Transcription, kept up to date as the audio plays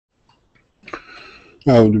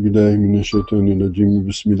أعوذ بالله من الشيطان الرجيم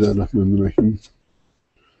بسم الله الرحمن الرحيم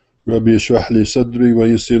ربي اشرح لي صدري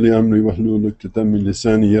ويسر لي أمري واحلل عقدة من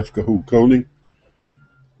لساني يفقهوا قولي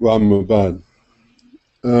وأما بعد.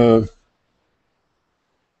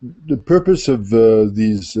 The purpose of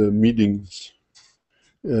these meetings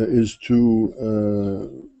is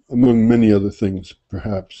to, among many other things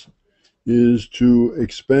perhaps, is to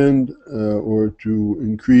expand or to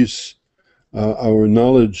increase our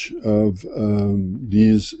knowledge of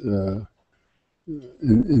these, in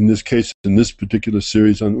this case, in this particular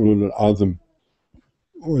series on Ulul-Azim,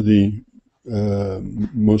 or the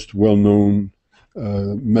most well-known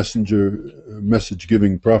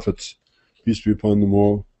message-giving prophets, peace be upon them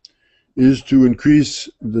all, is to increase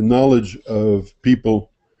the knowledge of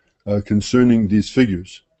people concerning these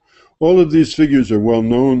figures. All of these figures are well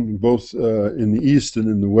known, both in the East and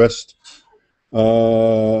in the West,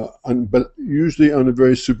 but usually on a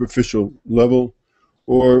very superficial level,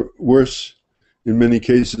 or worse, in many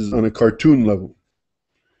cases, on a cartoon level.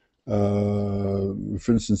 For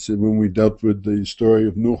instance, when we dealt with the story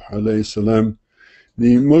of Nuh alayhis-salaam,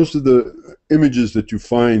 most of the images that you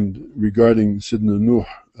find regarding Sidna Nuh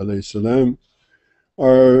alayhis-salaam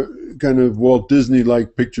are kind of Walt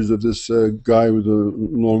Disney-like pictures of this guy with a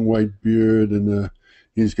long white beard, and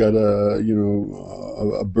he's got a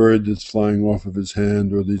bird that's flying off of his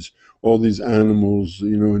hand, or all these animals,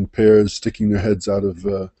 in pairs, sticking their heads out of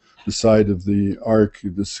the side of the ark,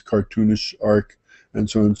 this cartoonish ark, and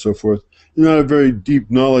so on and so forth. Not a very deep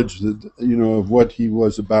knowledge that of what he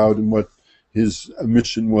was about and what his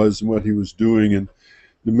mission was and what he was doing, and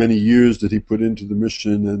the many years that he put into the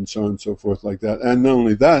mission, and so on and so forth, like that. And not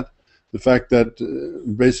only that, the fact that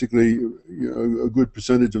basically a good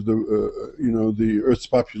percentage of the the Earth's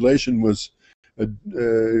population was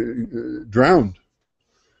drowned.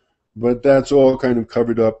 But that's all kind of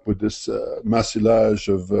covered up with this massilage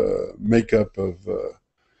of makeup of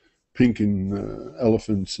pink and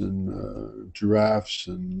elephants and giraffes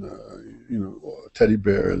and teddy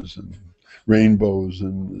bears and rainbows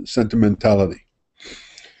and sentimentality.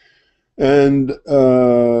 And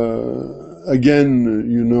again,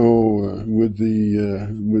 with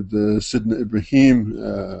the Sidna Ibrahim,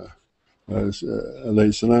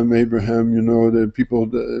 Alayhi-s-salaam, Abraham, the people,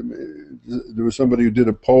 there was somebody who did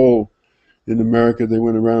a poll in America. They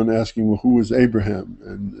went around asking, well, who was Abraham?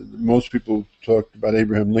 And most people talked about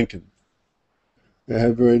Abraham Lincoln. They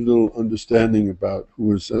had very little understanding about who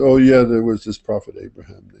was, oh yeah, there was this prophet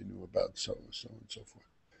Abraham they knew about, so and so and so forth.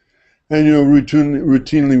 And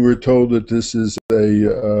routinely we're told that this is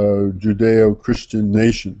a Judeo-Christian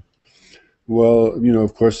nation. Well,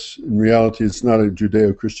 of course, in reality, it's not a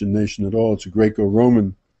Judeo-Christian nation at all. It's a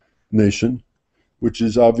Greco-Roman nation, which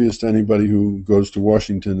is obvious to anybody who goes to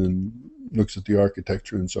Washington and looks at the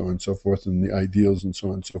architecture and so on and so forth, and the ideals and so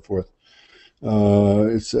on and so forth.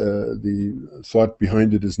 It's the thought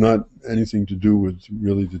behind it is not anything to do with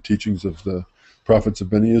really the teachings of the prophets of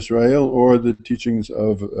Bani Israel or the teachings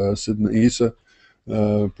of Sidna Isa,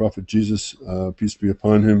 Prophet Jesus, peace be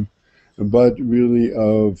upon him, but really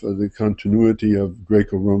of the continuity of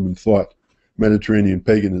Greco-Roman thought, Mediterranean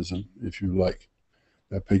paganism, if you like.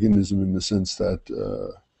 Paganism in the sense that,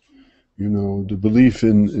 the belief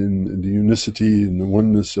in the unicity and the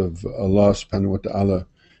oneness of Allah subhanahu wa ta'ala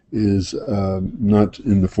is not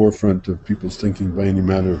in the forefront of people's thinking by any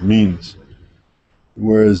matter of means.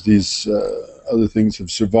 Whereas these other things have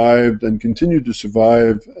survived and continue to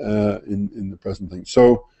survive in the present thing.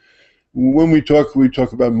 So when we talk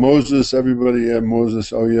about Moses. Everybody, yeah,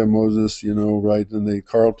 Moses, oh yeah, Moses, right? And they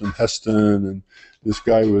Carlton Heston and this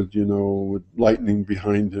guy with with lightning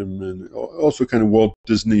behind him, and also kind of Walt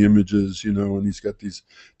Disney images, and he's got these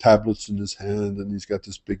tablets in his hand, and he's got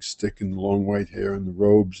this big stick and long white hair and the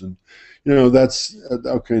robes, and that's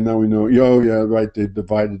okay. Now we know. Oh yeah, right. They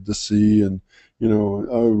divided the sea, and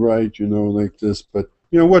oh right, like this. But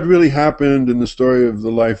what really happened in the story of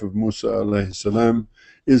the life of Musa alayhi-salaam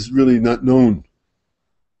is really not known.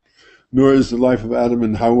 Nor is the life of Adam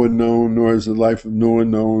and Hawa known, nor is the life of Noah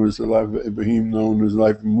known, nor is the life of Ibrahim known, nor is the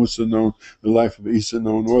life of Musa known, the life of Isa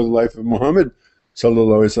known, or the life of Muhammad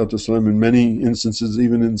sallallahu alaihi wasallam, in many instances,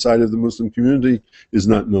 even inside of the Muslim community, is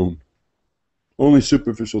not known. Only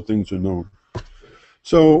superficial things are known.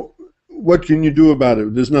 So what can you do about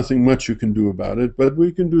it? There's nothing much you can do about it, but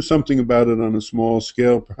we can do something about it on a small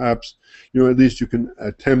scale, perhaps. At least you can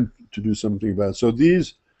attempt to do something about it. So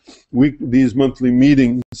these monthly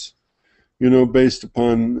meetings, based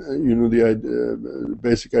upon, the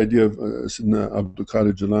basic idea of Sidna Abdul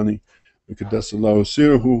Qadir Jilani, Qaddasallahu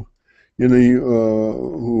Sirruhu,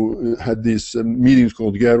 who had these meetings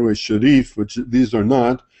called Garwe Sharif, which these are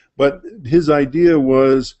not, But his idea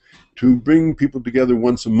was to bring people together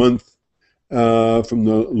once a month from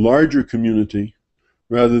the larger community,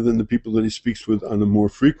 rather than the people that he speaks with on a more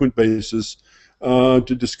frequent basis,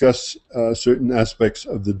 to discuss certain aspects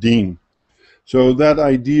of the deen. So that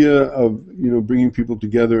idea of bringing people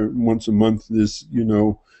together once a month is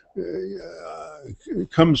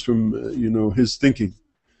comes from his thinking,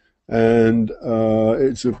 and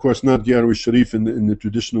it's of course not Diyaru Sharif in the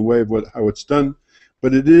traditional way of how it's done,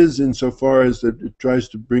 but it is insofar as that it tries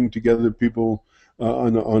to bring together people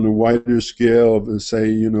on a wider scale of, say,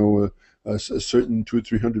 a certain 200 or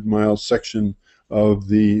 300 mile section of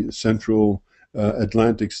the central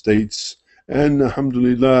Atlantic states. And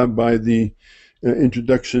alhamdulillah, by the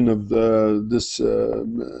introduction of this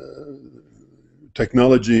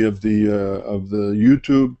technology of the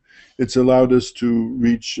YouTube, it's allowed us to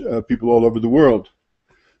reach people all over the world.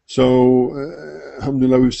 So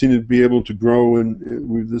alhamdulillah, we've seen it be able to grow,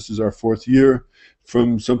 and this is our 4th year,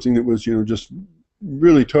 from something that was just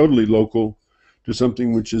really totally local to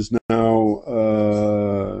something which is now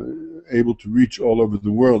able to reach all over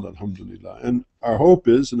the world, alhamdulillah. And our hope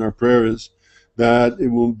is, and our prayer is, that it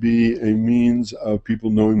will be a means of people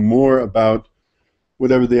knowing more about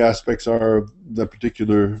whatever the aspects are of that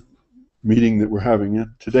particular meeting that we're having.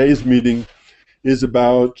 And today's meeting is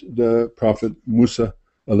about the Prophet Musa,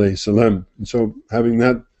 alayhis-salaam. And so,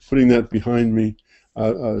 putting that behind me,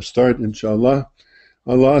 start inshallah.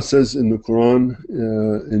 Allah says in the Quran,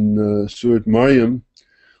 in Surah Maryam,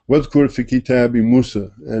 وَاذْكُرْ فِي كِتَابِ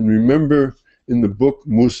Musa, and remember in the book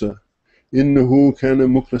Musa, إِنَّهُ كَانَ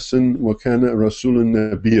مُخْلَصًا وَكَانَ رَسُولًا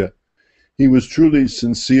نَبِيًّا. He was truly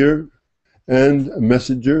sincere and a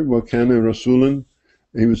messenger, وَكَانَ رَسُولًا,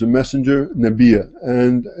 he was a messenger, نَبِيًّا,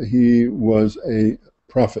 and he was a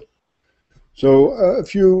prophet. So a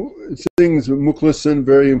few things. Mukhlasan,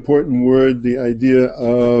 very important word. The idea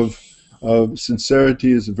of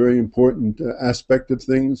sincerity is a very important aspect of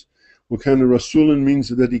things. What kind of Rasulun means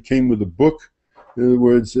that he came with a book. In other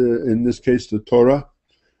words, in this case, the Torah.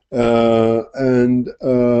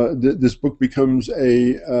 This book becomes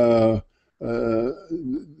the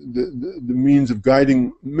means of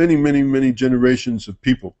guiding many generations of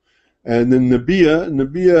people. And then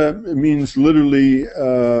Nabiya means literally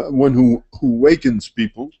one who wakens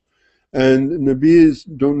people. And Nabiyas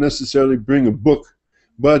don't necessarily bring a book,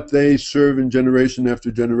 but they serve in generation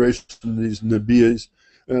after generation, these Nabiyas,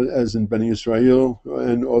 as in Bani Israel,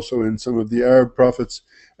 and also in some of the Arab prophets,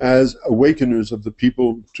 as awakeners of the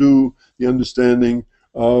people to the understanding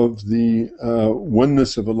of the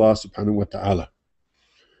oneness of Allah subhanahu wa ta'ala.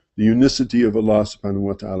 The unicity of Allah subhanahu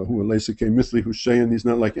wa ta'ala, who laysa kamithlihi shay'un, he's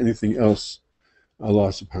not like anything else, Allah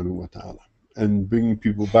subhanahu wa ta'ala. And bringing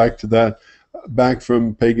people back to that, back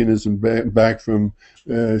from paganism, back from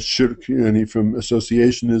shirk, and from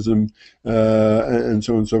associationism, and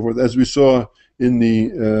so on and so forth. As we saw in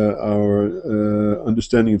our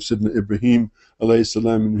understanding of Sidna Ibrahim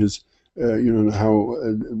alayhis-salaam, in his how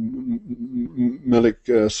Malik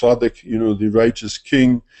Sadiq, the righteous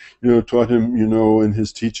king, taught him, in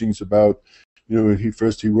his teachings about,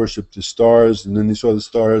 he worshipped the stars, and then he saw the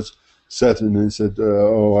stars set, and then he said,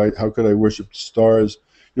 how could I worship the stars?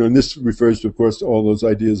 And this refers to, of course, to all those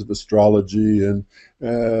ideas of astrology and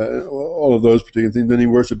all of those particular things. Then he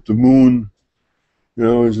worshipped the moon.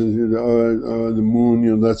 The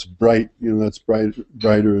moon, that's bright, that's brighter,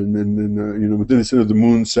 and then, but then he said, the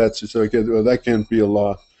moon sets. He said, okay, well, that can't be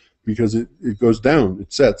Allah, because it goes down,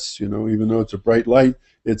 it sets, even though it's a bright light,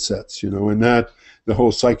 it sets, and that, the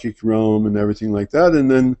whole psychic realm and everything like that. And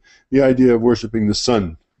then the idea of worshiping the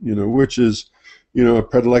sun, which is, a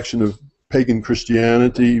predilection of pagan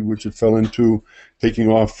Christianity, which it fell into, taking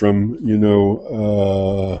off from,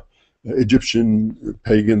 Egyptian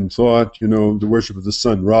pagan thought, the worship of the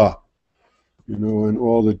sun, Ra, and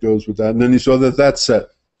all that goes with that. And then he saw that set.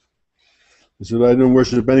 He said, I don't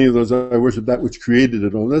worship any of those, I worship that which created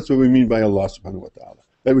it all. That's what we mean by Allah subhanahu wa ta'ala,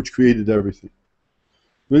 that which created everything.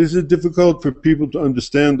 But it's difficult for people to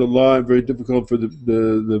understand Allah, very difficult for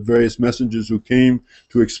the various messengers who came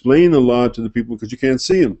to explain Allah to the people, because you can't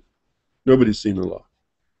see Him. Nobody's seen Allah.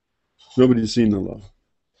 Nobody's seen Allah.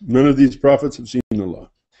 None of these prophets have seen Allah.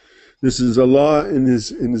 This is Allah in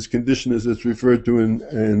his condition, as it's referred to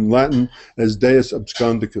in Latin as Deus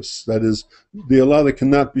abscondicus. That is, the Allah that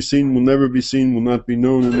cannot be seen, will never be seen, will not be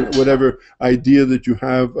known, and whatever idea that you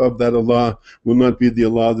have of that Allah will not be the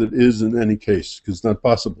Allah that is in any case, because it's not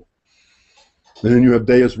possible. And then you have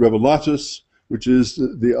Deus revelatus, which is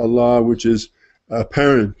the Allah which is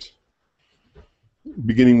apparent,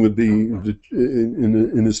 beginning with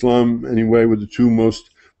in Islam anyway, with the two most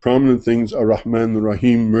prominent things are Rahman,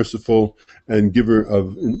 Rahim, merciful, and giver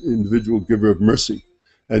of individual giver of mercy.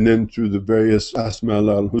 And then through the various Asma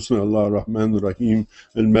al-Husna, Allah, Rahman, Rahim,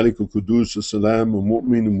 al-Malik, al-Qudus, al-Salam,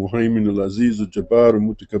 al-Mu'min, al-Muhaymin, al-Aziz, al-Jabbar,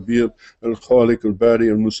 al-Mutakabir, al-Khaliq, al-Bari,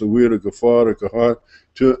 al-Musawwir, al-Ghafar, al-Qahar,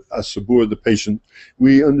 to as-Sabur, the patient.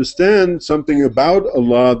 We understand something about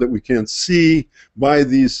Allah that we can't see by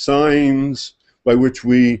these signs by which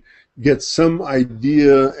we get some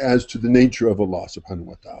idea as to the nature of Allah subhanahu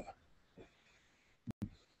wa ta'ala.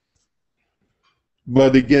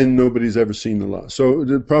 But again, nobody's ever seen Allah. So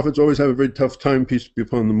the prophets always have a very tough time, peace be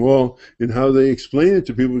upon them all, in how they explain it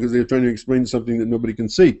to people, because they're trying to explain something that nobody can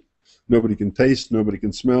see. Nobody can taste, nobody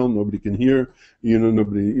can smell, nobody can hear,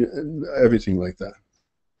 nobody, everything like that.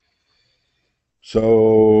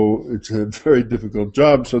 So it's a very difficult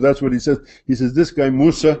job. So that's what he says. He says, this guy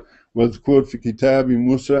Musa was quote fi kitabi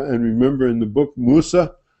Musa, and remember in the book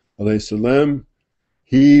Musa, alayhis-salaam,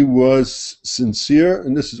 he was sincere,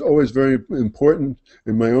 and this is always very important.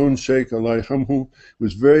 And my own Shaykh, Allah yarhamhu,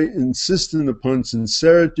 was very insistent upon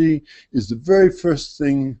sincerity is the very first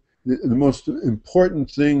thing, the most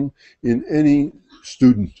important thing in any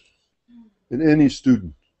student. In any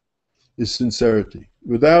student is sincerity.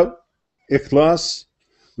 Without ikhlas,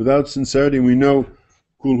 without sincerity, we know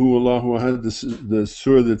Kul hu Allahu ahad, the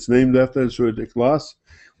surah that's named after that, Surah Ikhlas,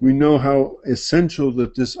 we know how essential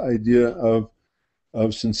that this idea of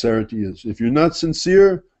sincerity is. If you're not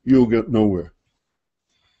sincere, you'll get nowhere.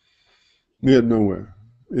 You get nowhere.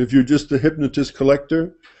 If you're just a hypnotist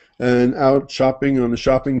collector and out shopping on a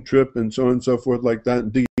shopping trip and so on and so forth like that,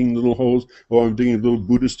 and digging little holes, or I'm digging a little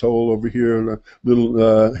Buddhist hole over here, a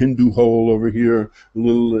little Hindu hole over here, a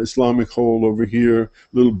little Islamic hole over here, a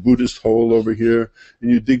little Buddhist hole over here, and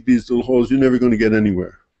you dig these little holes, you're never going to get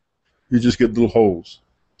anywhere. You just get little holes.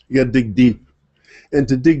 You got to dig deep. And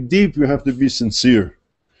to dig deep, you have to be sincere.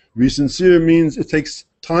 Be sincere means it takes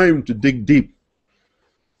time to dig deep.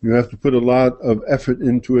 You have to put a lot of effort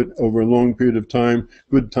into it over a long period of time,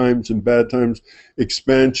 good times and bad times,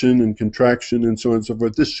 expansion and contraction and so on and so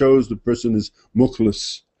forth. This shows the person is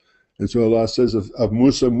mukhlis. And so Allah says of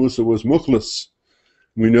Musa, Musa was mukhlis.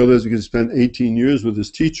 We know this because he spent 18 years with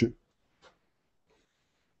his teacher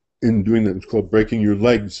in doing that. It's called breaking your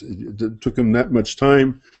legs. It took him that much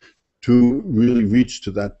time to really reach to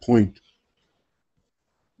that point,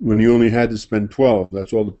 when he only had to spend 12.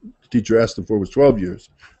 That's all the teacher asked him for, was 12 years.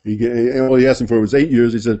 All he asked him for was 8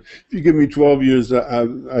 years. He said, if you give me 12 years,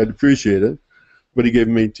 I'd appreciate it. But he gave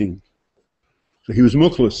him 18. So he was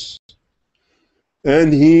mukhlis.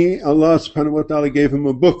 And Allah subhanahu wa ta'ala gave him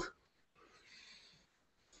a book.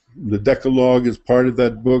 The Decalogue is part of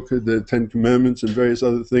that book, the Ten Commandments and various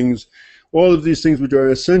other things. All of these things which are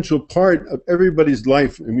an essential part of everybody's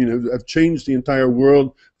life. I mean, have changed the entire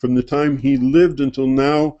world from the time he lived until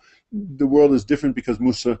now. The world is different because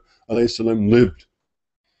Musa alayhis-salaam lived.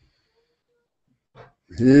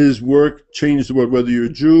 His work changed the world, whether you're a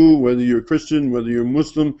Jew, whether you're a Christian, whether you're a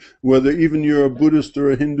Muslim, whether even you're a Buddhist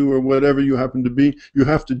or a Hindu or whatever you happen to be, you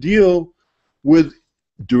have to deal with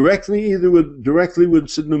directly, either with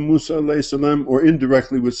Sidna Musa alayhis-salaam or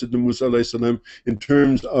indirectly with Sidna Musa alayhis-salaam in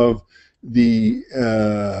terms of the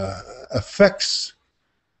effects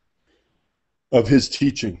of his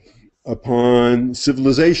teaching upon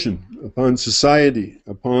civilization, upon society,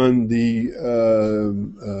 upon in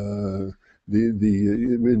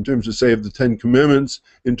terms of, say, of the Ten Commandments,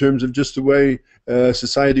 in terms of just the way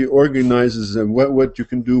society organizes and what you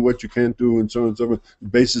can do, what you can't do, and so on and so forth, the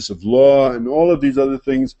basis of law and all of these other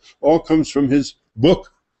things, all comes from his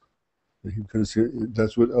book. Because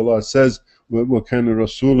that's what Allah says, وَكَانَ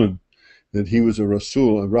رَسُولًا, that he was a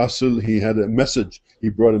Rasul. A Rasul, he had a message. He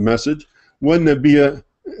brought a message. One Nabiya,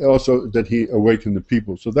 also that he awakened the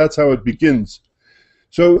people. So that's how it begins.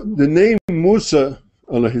 So the name Musa,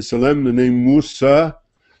 alayhis-salaam, the name Musa,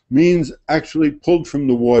 means actually pulled from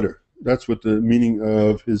the water. That's what the meaning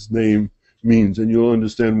of his name means, and you'll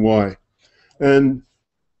understand why. And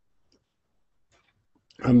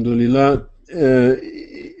alhamdulillah,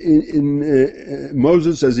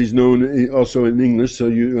 Moses, as he's known also in English, so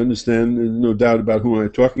you understand, there's no doubt about who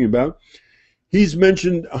I'm talking about. He's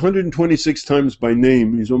mentioned 126 times by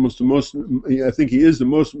name. He's almost the most, I think he is the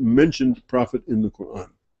most mentioned prophet in the Quran.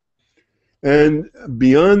 And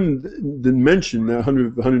beyond the mention,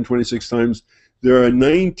 126 times, there are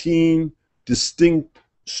 19 distinct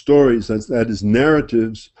stories, that is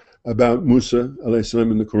narratives, about Musa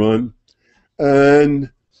alayhis-salaam in the Quran. And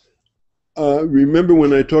remember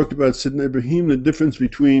when I talked about Sidna Ibrahim, the difference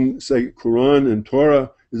between, say, Quran and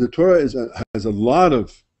Torah is the Torah has a lot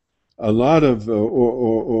of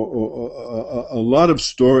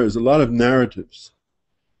stories, a lot of narratives.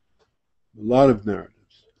 a lot of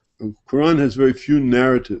narratives. The Quran has very few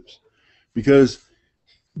narratives because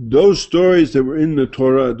those stories that were in the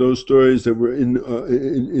Torah, those stories that were in the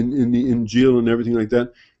Injil and everything like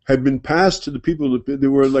that, had been passed to the people. They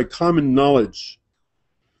were like common knowledge.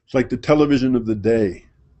 It's like the television of the day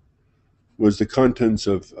was the contents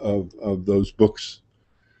of those books.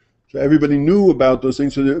 So everybody knew about those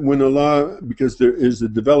things. So that when Allah, because there is the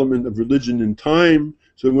development of religion in time,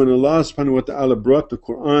 so when Allah subhanahu wa ta'ala brought the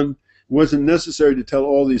Quran, it wasn't necessary to tell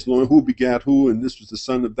all these long, who begat who, and this was the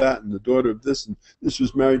son of that, and the daughter of this, and this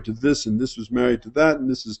was married to this, and this was married to that, and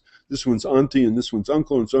this one's auntie, and this one's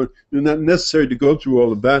uncle, and so on. It's not necessary to go through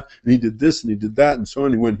all of that, and he did this, and he did that, and so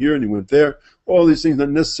on. He went here, and he went there. All these things not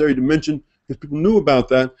necessary to mention, because people knew about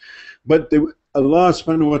that. But Allah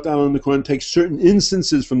subhanahu wa ta'ala in the Quran takes certain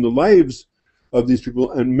instances from the lives of these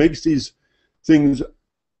people and makes these things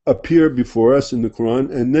appear before us in the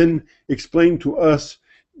Quran, and then explain to us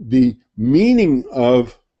the meaning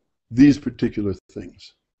of these particular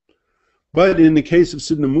things. But in the case of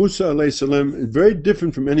Sayyidina Musa alayhis-salaam, it's very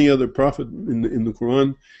different from any other prophet in the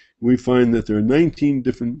Quran. We find that there are 19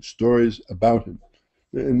 different stories about him.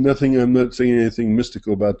 And nothing, I'm not saying anything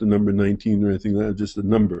mystical about the number 19 or anything like that, just a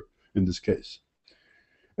number in this case.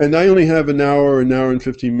 And I only have an hour and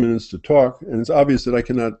 15 minutes to talk, and it's obvious that I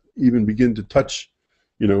cannot even begin to touch,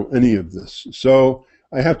 any of this. So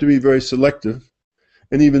I have to be very selective.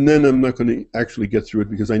 And even then, I'm not going to actually get through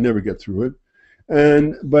it because I never get through it.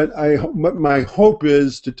 But my hope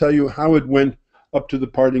is to tell you how it went up to the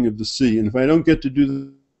parting of the sea. And if I don't get to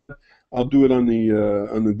do that, I'll do it on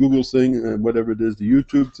the Google thing, whatever it is, the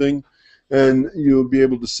YouTube thing, and you'll be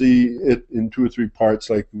able to see it in 2 or 3 parts,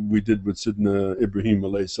 like we did with Sidna Ibrahim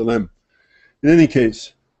alayhis-salaam. In any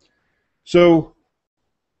case, so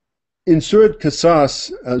in Surah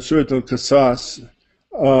Al-Qasas,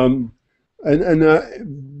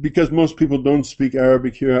 because most people don't speak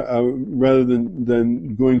Arabic here, rather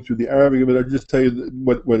than going through the Arabic, but I'll just tell you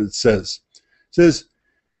what it says. It says,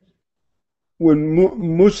 when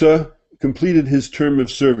Musa completed his term of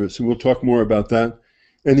service, and we'll talk more about that,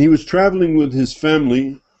 and he was traveling with his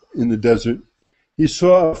family in the desert, he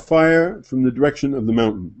saw a fire from the direction of the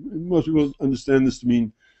mountain. Most people understand this to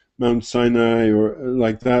mean Mount Sinai or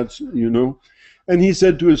like that, And he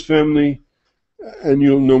said to his family, and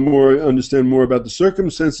you'll understand more about the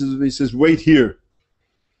circumstances. He says, wait here.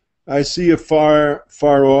 I see a fire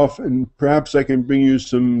far off, and perhaps I can bring you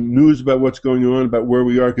some news about what's going on, about where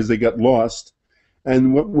we are, because they got lost,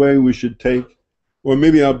 and what way we should take. Or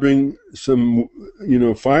maybe I'll bring some,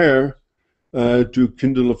 fire to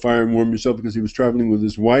kindle a fire and warm yourself, because he was traveling with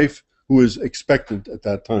his wife, who was expectant at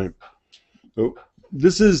that time. So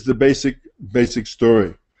this is the basic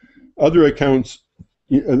story. Other accounts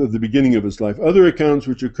at the beginning of his life. Other accounts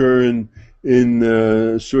which occur in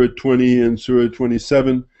Surah 20 and Surah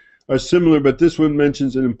 27 are similar, but this one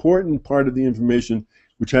mentions an important part of the information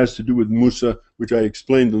which has to do with Musa, which I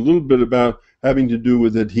explained a little bit about, having to do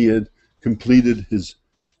with that he had completed his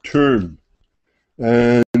term.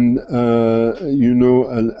 And,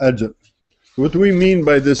 al-ajab. What do we mean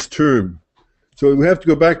by this term? So we have to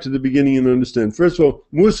go back to the beginning and understand. First of all,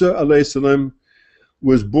 Musa alayhis-salaam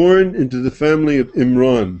was born into the family of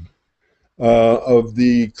Imran, of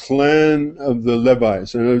the clan of the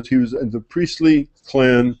Levites. And he was in the priestly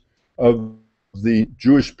clan of the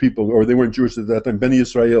Jewish people, or they weren't Jewish at that time, Beni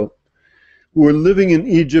Israel, who were living in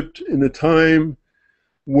Egypt in a time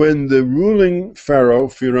when the ruling pharaoh,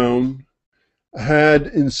 Firaun, had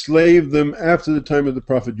enslaved them after the time of the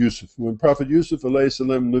Prophet Yusuf. When Prophet Yusuf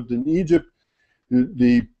alayhis-salaam lived in Egypt,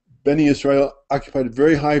 the Beni Israel occupied a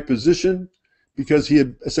very high position, because he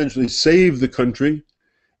had essentially saved the country,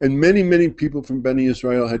 and many people from Beni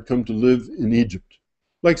Israel had come to live in Egypt,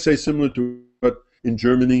 like, say, similar to what in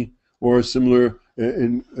Germany or similar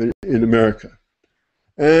in America.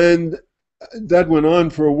 And that went on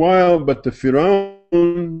for a while, but the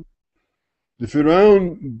Firaun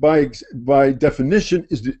by definition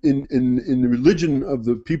is in the religion of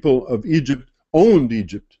the people of Egypt, owned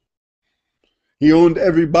Egypt. He owned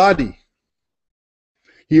everybody.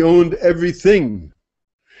 He owned everything.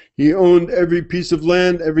 He owned every piece of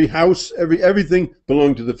land, every house, everything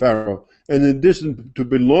belonged to the pharaoh. And in addition to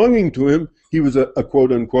belonging to him, he was a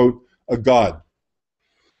quote-unquote, a god.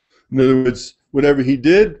 In other words, whatever he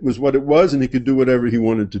did was what it was, and he could do whatever he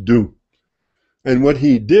wanted to do. And what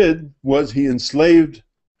he did was he enslaved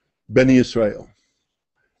Beni Israel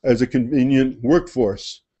as a convenient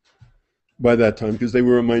workforce by that time, because they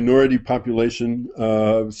were a minority population,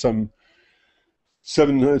 some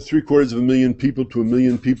 7.75 people to 1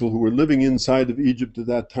 million people who were living inside of Egypt at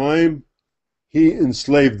that time. He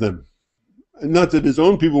enslaved them, not that his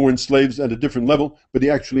own people were slaves at a different level, but he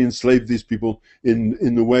actually enslaved these people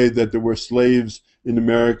in the way that there were slaves in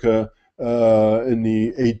America in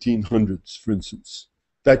the 1800s, for instance.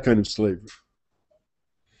 That kind of slavery.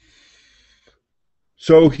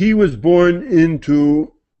 So he was born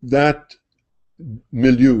into that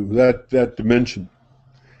milieu, that dimension.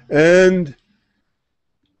 And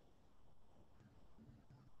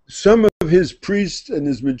some of his priests and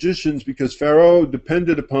his magicians, because Pharaoh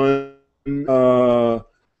depended upon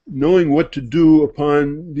knowing what to do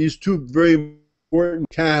upon these two very important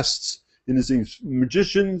castes in his things,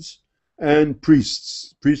 magicians and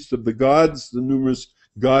priests, priests of the gods, the numerous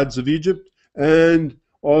gods of Egypt, and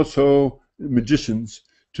also magicians,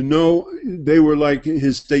 to know, they were like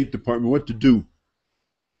his State Department, what to do.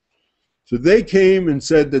 So they came and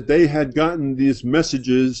said that they had gotten these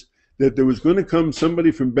messages that there was going to come somebody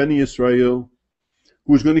from Beni Israel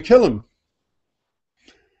who was going to kill him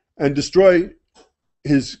and destroy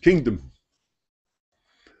his kingdom.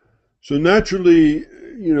 So naturally,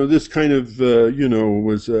 this kind of,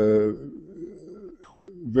 was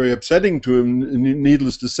very upsetting to him,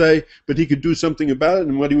 needless to say, but he could do something about it,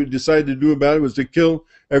 and what he would decide to do about it was to kill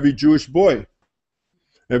every Jewish boy,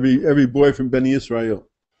 every boy from Beni Israel.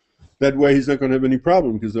 That way he's not going to have any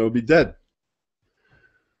problem, because they'll be dead.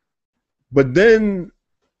 But then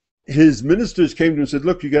his ministers came to him and said,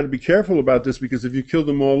 look, you got to be careful about this, because if you kill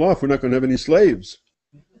them all off, we're not going to have any slaves.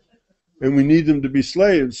 And we need them to be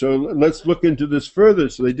slaves. So let's look into this further.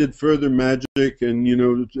 So they did further magic and,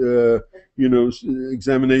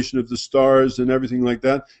 examination of the stars and everything like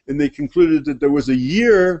that. And they concluded that there was a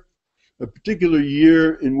particular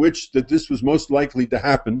year in which that this was most likely to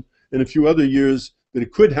happen, and a few other years that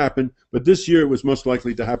it could happen, but this year it was most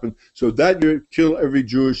likely to happen. So that year, kill every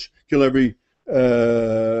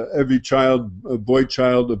child, boy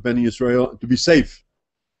child of Beni Israel, to be safe.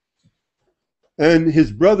 And his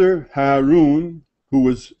brother Harun, who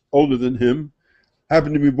was older than him,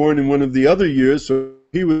 happened to be born in one of the other years, so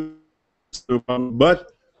he was no problem.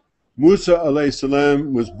 But Musa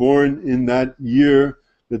alayhis-salaam was born in that year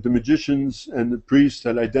that the magicians and the priests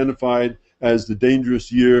had identified as the dangerous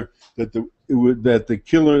year, that the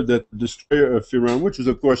destroyer of Pharaoh, which was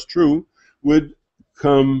of course true, would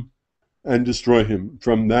come and destroy him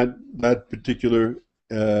from that particular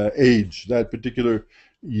age, that particular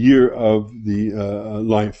year of the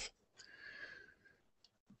life.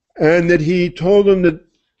 And that he told them that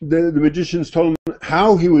the magicians told him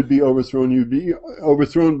how he would be overthrown. He would be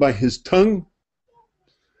overthrown by his tongue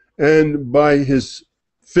and by his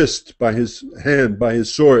fist, by his hand, by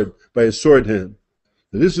his sword hand.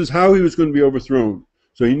 And this is how he was going to be overthrown.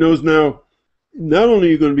 So he knows now, not only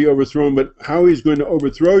are you going to be overthrown, but how he's going to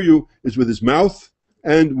overthrow you is with his mouth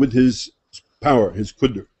and with his power, his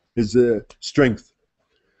qudr, his strength.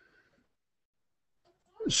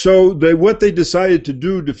 So what they decided to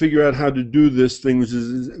do to figure out how to do this thing was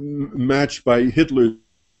matched by Hitler's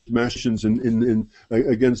machinations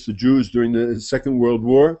against the Jews during the Second World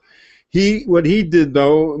War.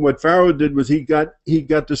 What Pharaoh did was he got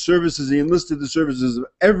the services, he enlisted the services of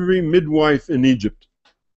every midwife in Egypt.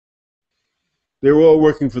 They were all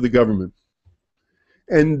working for the government.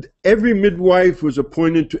 And every midwife was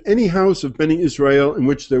appointed to any house of Beni Israel in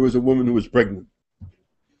which there was a woman who was pregnant.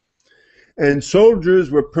 And soldiers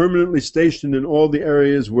were permanently stationed in all the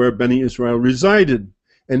areas where Beni Israel resided.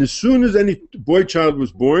 And as soon as any boy child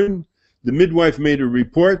was born, the midwife made a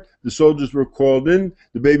report, the soldiers were called in,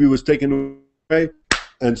 the baby was taken away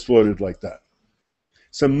and slaughtered like that.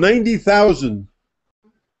 Some 90,000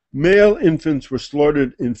 male infants were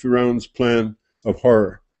slaughtered in Pharaoh's plan of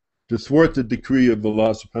horror to thwart the decree of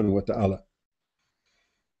Allah subhanahu wa ta'ala.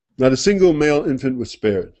 Not a single male infant was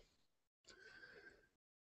spared.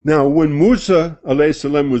 Now, when Musa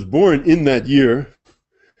alayhis-salaam was born in that year,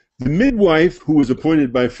 the midwife who was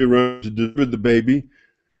appointed by Pharaoh to deliver the baby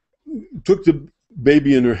took the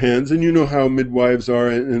baby in her hands, and you know how midwives are,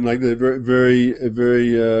 and like they're very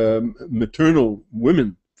maternal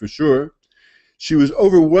women, for sure. She was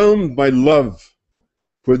overwhelmed by love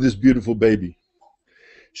for this beautiful baby.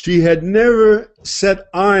 She had never set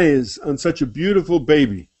eyes on such a beautiful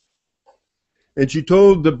baby. And she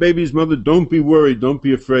told the baby's mother, don't be worried, don't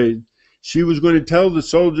be afraid. She was going to tell the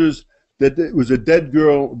soldiers that it was a dead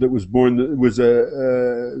girl that was born,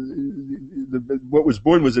 what was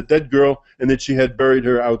born was a dead girl, and that she had buried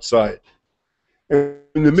her outside. And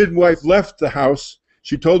when the midwife left the house,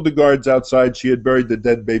 she told the guards outside she had buried the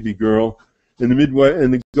dead baby girl, and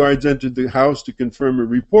the guards entered the house to confirm a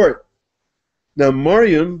report. Now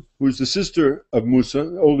Maryam, who's the sister of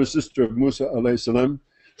Musa, older sister of Musa alayhis-salaam,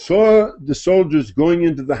 saw the soldiers going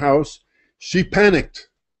into the house. She panicked.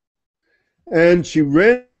 And she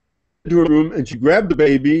ran to her room and she grabbed the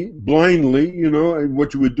baby blindly, you know, and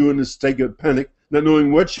what you would do in a state of panic, not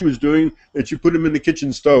knowing what she was doing, and she put him in the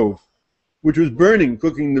kitchen stove, which was burning,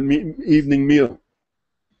 cooking the evening meal.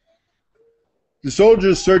 The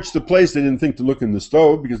soldiers searched the place. They didn't think to look in the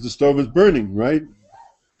stove because the stove was burning, right?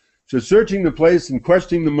 So searching the place and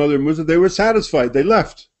questioning the mother of Musa, they were satisfied. They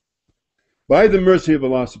left. By the mercy of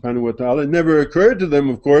Allah subhanahu wa ta'ala, it never occurred to them,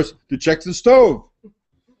 of course, to check the stove.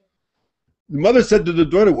 The mother said to the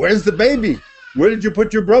daughter, "Where's the baby? Where did you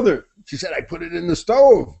put your brother?" She said, "I put it in the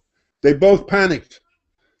stove." They both panicked.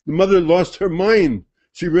 The mother lost her mind.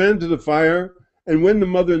 She ran to the fire, and when the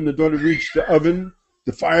mother and the daughter reached the oven,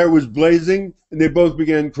 the fire was blazing, and they both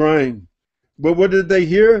began crying. But what did they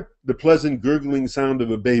hear? The pleasant gurgling sound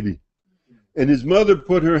of a baby. And his mother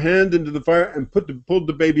put her hand into the fire and pulled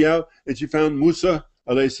the baby out, and she found Musa,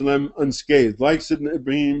 alayhis-salaam, unscathed, like Sidna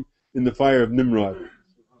Ibrahim in the fire of Nimrod.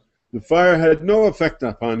 The fire had no effect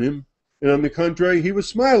upon him, and on the contrary, he was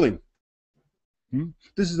smiling.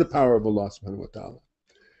 This is the power of Allah subhanahu wa ta'ala.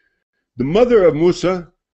 The mother of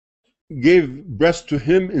Musa gave breast to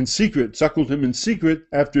him in secret, suckled him in secret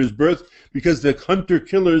after his birth, because the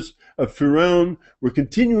hunter-killers of Firaun were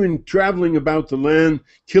continuing traveling about the land,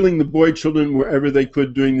 killing the boy children wherever they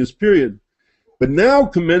could during this period. But now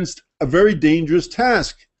commenced a very dangerous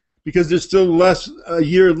task, because there's still a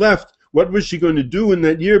year left. What was she going to do in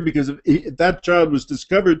that year? Because if that child was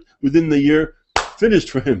discovered within the year, finished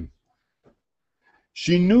for him.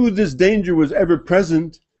 She knew this danger was ever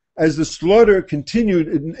present. As the slaughter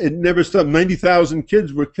continued, it never stopped. 90,000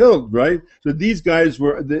 kids were killed, right? So these guys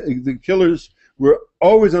were, the killers were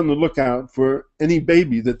always on the lookout for any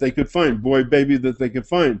baby that they could find, boy baby that they could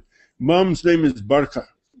find. Mom's name is Barka,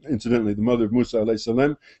 incidentally, the mother of Musa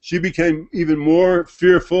alayhis-salaam. She became even more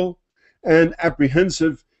fearful and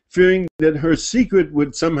apprehensive, fearing that her secret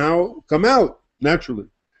would somehow come out naturally.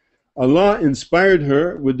 Allah inspired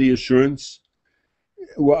her with the assurance,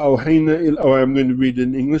 I'm going to read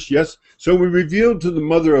in English, yes. So we revealed to the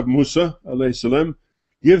mother of Musa, alayhis-salaam,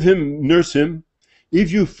 nurse him.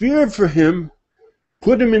 If you fear for him,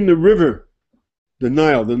 put him in the river, the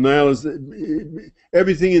Nile. The Nile is,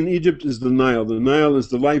 everything in Egypt is the Nile. The Nile is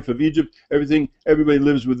the life of Egypt. Everybody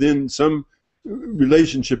lives within some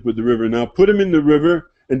relationship with the river. Now put him in the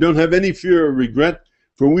river and don't have any fear or regret,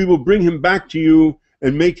 for we will bring him back to you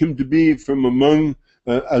and make him to be from among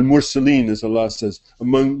al-Mursaleen, as Allah says,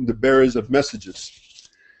 among the bearers of messages.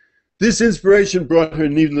 This inspiration brought her,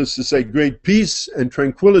 needless to say, great peace and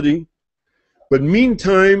tranquility. But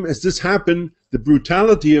meantime, as this happened, the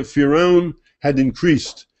brutality of Firaun had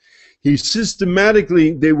increased.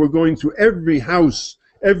 They were going through every house,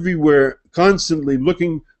 everywhere, constantly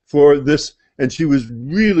looking for this, and she was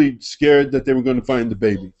really scared that they were going to find the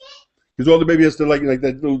baby. Because all the baby has to, like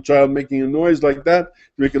that little child making a noise like that,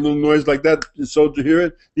 make a little noise like that, the soldier hear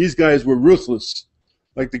it. These guys were ruthless,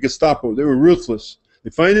 like the Gestapo. They were ruthless.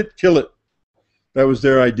 They find it, kill it. That was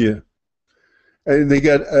their idea. And they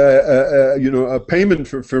got a payment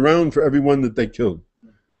for Firaun for everyone that they killed.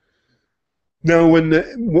 Now,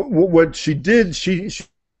 what she did, she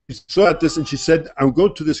saw this and she said, "I'll go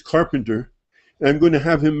to this carpenter and I'm going to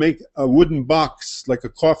have him make a wooden box, like a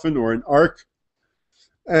coffin or an ark,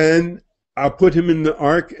 and I'll put him in the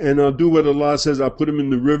ark, and I'll do what Allah says. I'll put him in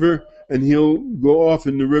the river, and he'll go off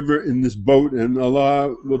in the river in this boat, and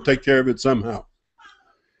Allah will take care of it somehow."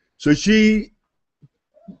 So she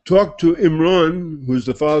talked to Imran, who's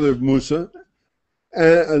the father of Musa,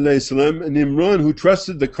 alayhis-salaam, and Imran, who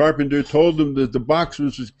trusted the carpenter, told him that the box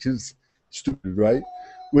was stupid, right?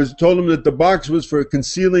 Told him that the box was for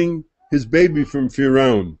concealing his baby from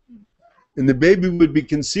Firaun. And the baby would be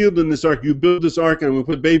concealed in this ark. You build this ark and we'll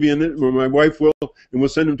put baby in it, or my wife will, and we'll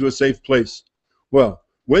send him to a safe place. Well,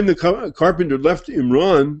 when the carpenter left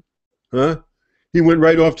Imran, he went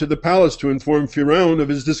right off to the palace to inform Firaun of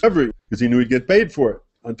his discovery, because he knew he'd get paid for it,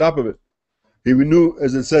 on top of it. He knew,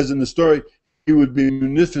 as it says in the story, he would be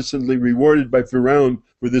munificently rewarded by Firaun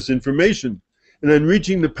for this information. And on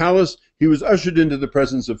reaching the palace, he was ushered into the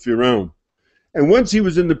presence of Firaun. And once he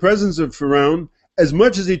was in the presence of Firaun, as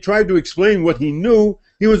much as he tried to explain what he knew,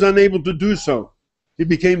 he was unable to do so. He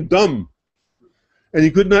became dumb. And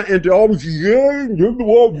he could not enter.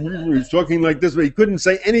 He's talking like this, but he couldn't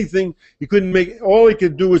say anything. All he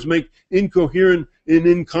could do was make incoherent and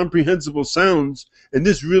incomprehensible sounds. And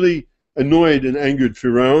this really annoyed and angered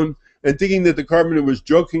Firaun. And thinking that the carpenter was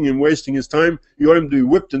joking and wasting his time, he ordered him to be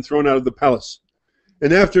whipped and thrown out of the palace.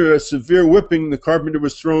 And after a severe whipping, the carpenter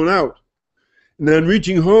was thrown out. And then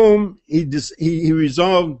reaching home, he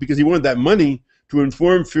resolved, because he wanted that money, to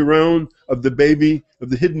inform Firaun of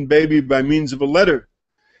the hidden baby by means of a letter.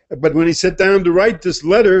 But when he sat down to write this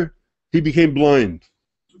letter, he became blind.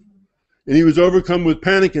 And he was overcome with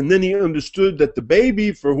panic, and then he understood that the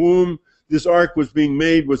baby for whom this ark was being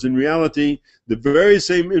made was in reality the very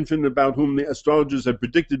same infant about whom the astrologers had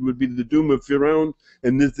predicted would be the doom of Firaun,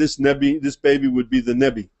 and this baby would be the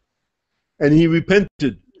Nebi. And he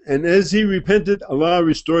repented. And as he repented, Allah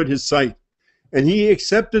restored his sight. And he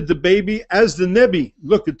accepted the baby as the Nebi.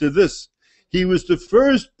 Look at this. He was the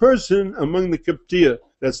first person among the Qibtiyya,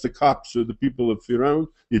 that's the Copts, or the people of Firaun,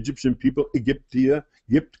 the Egyptian people, Egyptia,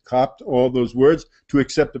 Gipt, Copt, all those words, to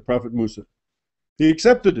accept the Prophet Musa. He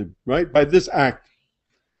accepted him, right, by this act.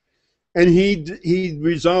 And he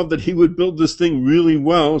resolved that he would build this thing really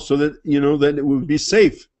well so that, that it would be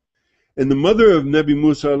safe. And the mother of Nabi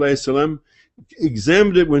Musa, alayhis-salaam,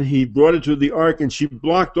 examined it when he brought it to the ark, and she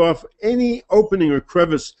blocked off any opening or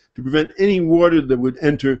crevice to prevent any water that would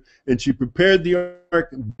enter. And she prepared the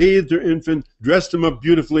ark, bathed her infant, dressed him up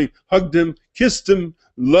beautifully, hugged him, kissed him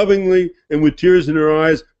lovingly, and with tears in her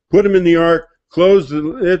eyes, put him in the ark, closed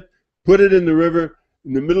it, put it in the river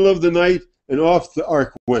in the middle of the night, and off the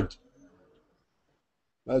ark went.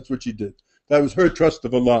 That's what she did. That was her trust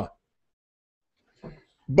of Allah.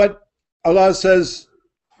 But Allah says,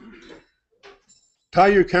 tie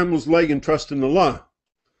your camel's leg and trust in Allah.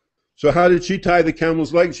 So how did she tie the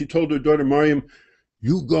camel's leg? She told her daughter Maryam,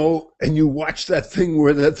 you go and you watch that thing,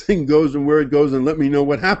 where that thing goes and where it goes, and let me know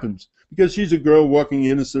what happens. Because she's a girl walking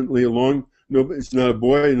innocently along. No, it's not a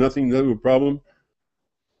boy, nothing, no problem.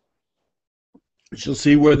 She'll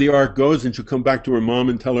see where the ark goes, and she'll come back to her mom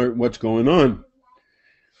and tell her what's going on.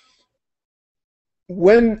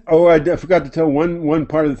 I forgot to tell one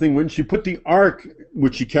part of the thing. When she put the ark,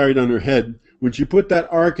 which she carried on her head, when she put that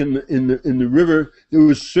ark in the river, there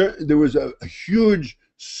was a huge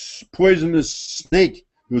poisonous snake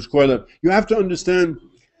that was coiled up. You have to understand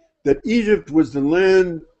that Egypt was the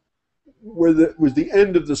land where was the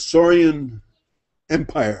end of the Saurian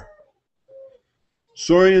Empire.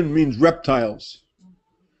 Saurian means reptiles.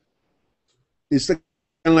 It's kind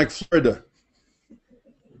of like Florida.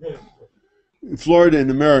 Florida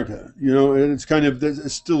in America, and it's kind of,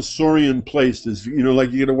 it's still Saurian place. There's,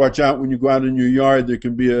 like you got to watch out when you go out in your yard. There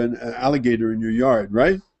can be an alligator in your yard,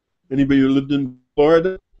 right? Anybody who lived in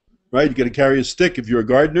Florida, right? You got to carry a stick if you're a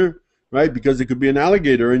gardener, right? Because there could be an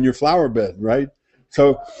alligator in your flower bed, right?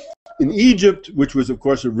 So in Egypt, which was of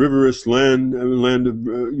course a riverous land, land of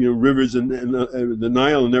rivers and the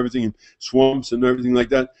Nile and everything, and swamps and everything like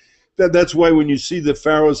that. That's why when you see the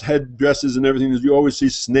pharaoh's head dresses and everything, you always see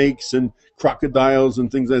snakes and crocodiles and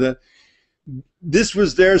things like that. This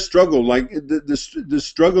was their struggle. Like the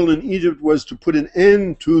struggle in Egypt was to put an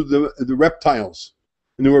end to the reptiles.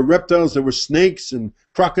 And there were reptiles, there were snakes and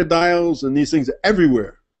crocodiles and these things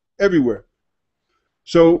everywhere, everywhere.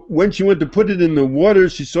 So when she went to put it in the water,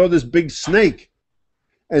 she saw this big snake.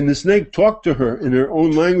 And the snake talked to her in her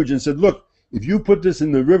own language and said, look, if you put this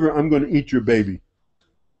in the river, I'm going to eat your baby.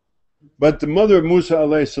 But the mother of Musa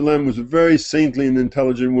alayhis-salaam was a very saintly and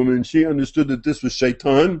intelligent woman, and she understood that this was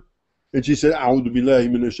shaitan. And she said, A'udhu billahi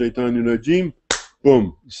minash shaitanir rajim.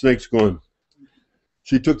 Boom, the snake's gone.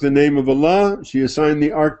 She took the name of Allah. She assigned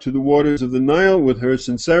the ark to the waters of the Nile with her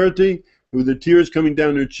sincerity, with the tears coming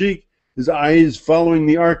down her cheek, his eyes following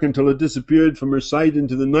the ark until it disappeared from her sight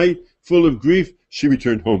into the night. Full of grief, she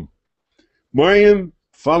returned home. Maryam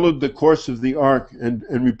followed the course of the ark and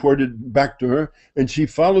reported back to her, and she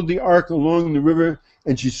followed the ark along the river,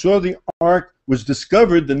 and she saw the ark was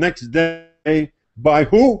discovered the next day by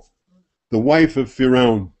who? The wife of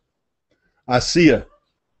Firaun, Asiya,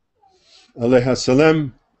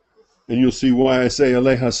 alayhis-salaam, and you'll see why I say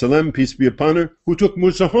alayhis-salaam, peace be upon her, who took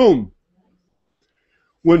Musa home.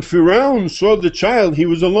 When Firaun saw the child, he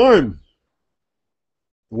was alarmed.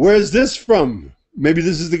 Where's this from? Maybe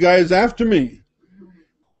this is the guy who's after me.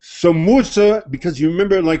 So Musa, because you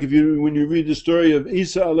remember, like when you read the story of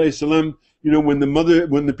Isa alayhis-salaam, when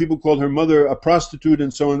the people called her mother a prostitute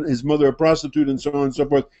and so on, his mother a prostitute and so on and so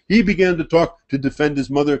forth, he began to talk to defend his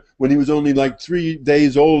mother when he was only like 3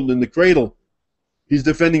 days old in the cradle. He's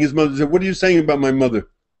defending his mother. He said, what are you saying about my mother?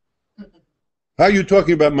 How are you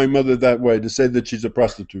talking about my mother that way, to say that she's a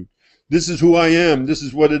prostitute? This is who I am. This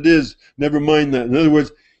is what it is. Never mind that. In other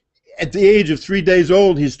words, at the age of 3 days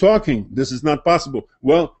old, he's talking. This is not possible.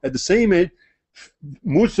 Well, at the same age,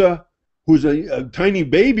 Musa, who's a tiny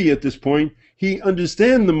baby at this point, he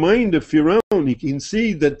understands the mind of Firaun. He can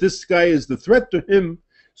see that this guy is the threat to him.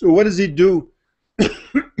 So what does he do?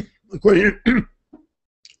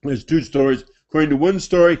 There's two stories. According to one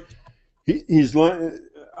story, he's lying.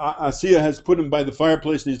 Asiya has put him by the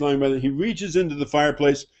fireplace, and he's lying by he reaches into the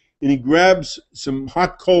fireplace, and he grabs some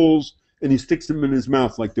hot coals, and he sticks them in his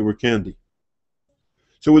mouth like they were candy.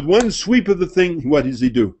 So with one sweep of the thing, what does he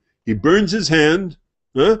do? He burns his hand,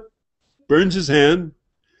 burns his hand,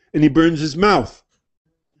 and he burns his mouth.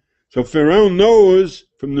 So Pharaoh knows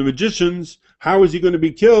from the magicians, how is he going to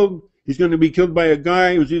be killed? He's going to be killed by a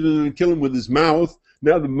guy who's either going to kill him with his mouth.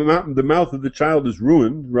 Now the mouth of the child is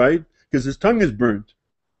ruined, right? Because his tongue is burnt.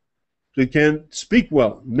 So he can't speak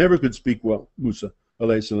well, never could speak well, Musa,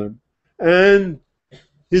 alayhis-salaam. And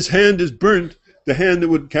his hand is burnt. The hand that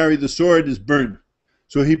would carry the sword is burned.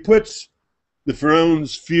 So he puts the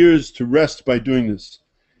Pharaoh's fears to rest by doing this.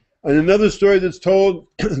 And another story that's told,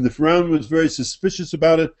 the Pharaoh was very suspicious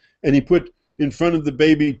about it, and he put in front of the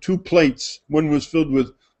baby 2 plates. One was filled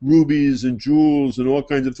with rubies and jewels and all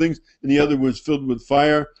kinds of things, and the other was filled with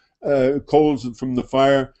fire, coals from the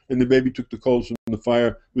fire, and the baby took the coals from the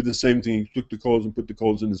fire with the same thing. He took the coals and put the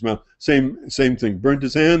coals in his mouth. Same thing. Burnt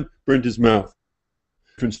his hand, burnt his mouth.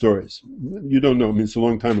 Different stories. You don't know. I mean, it's a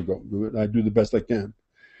long time ago. I do the best I can.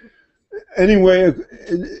 Anyway,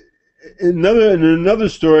 in another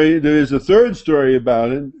story, there is a third story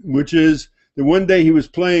about it, which is that one day he was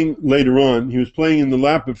playing, later on, he was playing in the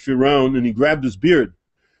lap of Pharaoh, and he grabbed his beard.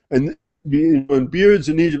 And on beards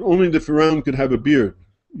in Egypt, only the Pharaoh could have a beard.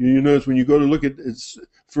 You notice when you go to look at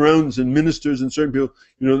pharaohs and ministers and certain people,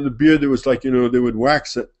 the beard, it was like, they would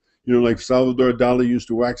wax it. Like Salvador Dali used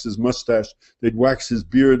to wax his mustache. They'd wax his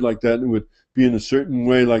beard like that, and it would be in a certain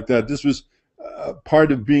way like that. This was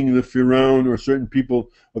part of being the Pharaoh, or certain people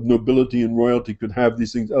of nobility and royalty could have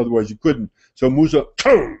these things, otherwise you couldn't. So Musa,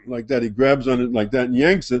 like that, he grabs on it like that and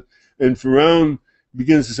yanks it, and Pharaoh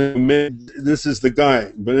begins to say, man, this is the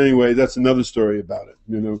guy. But anyway, that's another story about it,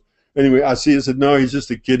 Anyway, Asiya said, no, he's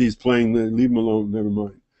just a kid, he's playing, leave him alone, never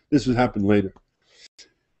mind. This would happen later.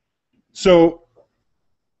 So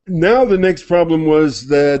now the next problem was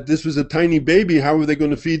that this was a tiny baby. How were they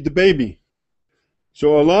going to feed the baby?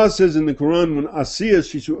 So Allah says in the Quran, when Asiya,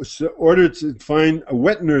 she ordered to find a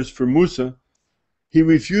wet nurse for Musa, he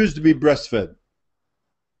refused to be breastfed.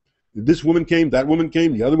 This woman came, that woman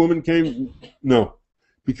came, the other woman came. No.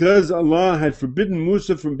 Because Allah had forbidden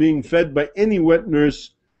Musa from being fed by any wet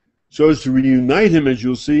nurse, so as to reunite him, as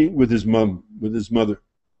you'll see, with his mom, with his mother.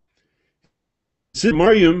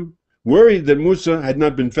 Maryam, worried that Musa had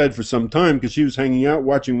not been fed for some time, because she was hanging out,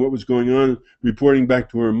 watching what was going on, reporting back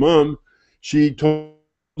to her mom, she told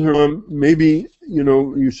her mom, maybe,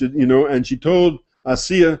 you should, and she told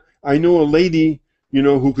Asiya, I know a lady,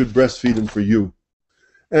 who could breastfeed him for you.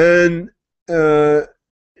 And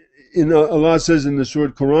Allah says in the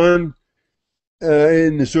Surah Quran,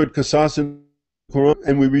 in the Surah Qasas in Quran,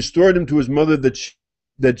 and we restored him to his mother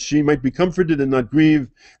that she might be comforted and not grieve,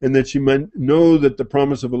 and that she might know that the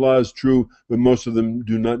promise of Allah is true, but most of them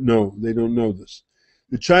do not know. They don't know this.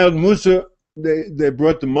 The child Musa, they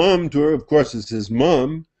brought the mom to her. Of course, it's his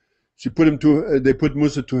mom. They put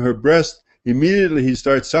Musa to her breast. Immediately he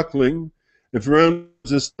starts suckling. And Pharaoh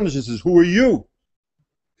was astonished and says, who are you?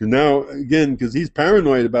 And now, again, because he's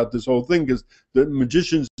paranoid about this whole thing, because the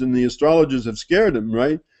magicians and the astrologers have scared him,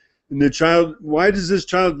 right? And the child, why does this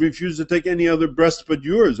child refuse to take any other breast but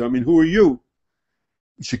yours? I mean, who are you?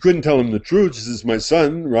 She couldn't tell him the truth. She says, my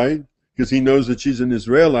son, right? Because he knows that she's an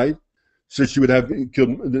Israelite. So he would have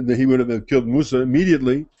killed Musa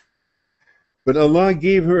immediately. But Allah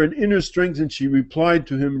gave her an inner strength, and she replied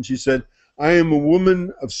to him, and she said, I am a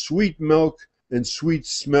woman of sweet milk and sweet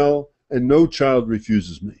smell, and no child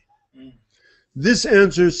refuses me. This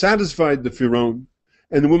answer satisfied the Pharaoh,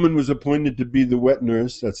 and the woman was appointed to be the wet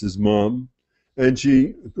nurse, that's his mom, and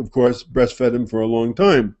she, of course, breastfed him for a long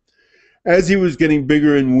time. As he was getting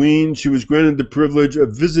bigger and weaned, she was granted the privilege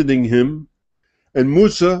of visiting him, and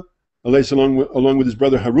Musa, along with his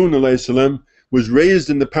brother Harun, alayhis-salaam, was raised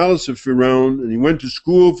in the palace of Pharaoh, and he went to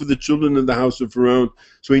school for the children of the house of Pharaoh.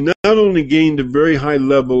 So he not only gained a very high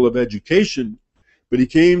level of education, but he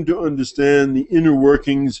came to understand the inner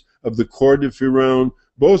workings of the court of Pharaoh,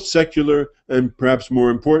 both secular and perhaps more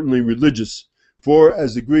importantly religious. For,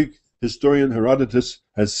 as the Greek historian Herodotus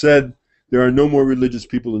has said, there are no more religious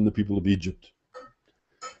people than the people of Egypt.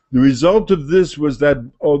 The result of this was that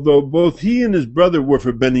although both he and his brother were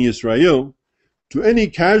for Beni Israel, to any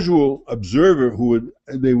casual observer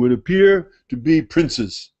they would appear to be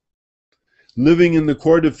princes, living in the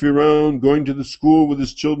court of Pharaoh, going to the school with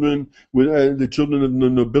his children, with the children of the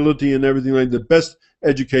nobility and everything like the best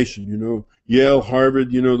education, Yale,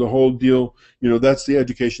 Harvard, the whole deal, that's the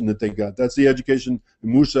education that they got. That's the education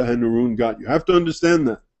Musa and Harun got. You have to understand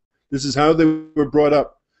that. This is how they were brought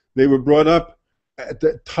up. They were brought up at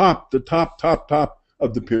the top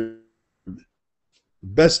of the pyramid.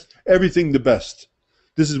 Best, everything the best.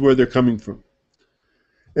 This is where they're coming from.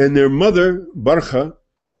 And their mother, Barcha,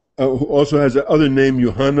 who also has another name,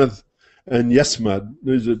 Yohanath and Yesmad.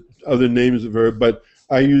 There's other names of her, but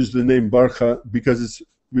I use the name Barcha because it's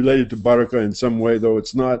related to Baraka in some way, though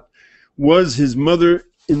it's not, was his mother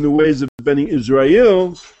in the ways of Beni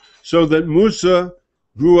Israel, so that Musa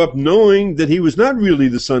grew up knowing that he was not really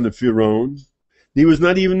the son of Pharaoh. He was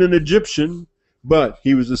not even an Egyptian, but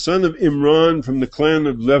he was the son of Imran from the clan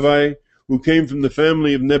of Levi, who came from the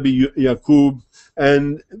family of Nebi Yaqub,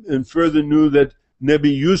 and further knew that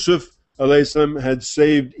Nebi Yusuf alayhis-salaam had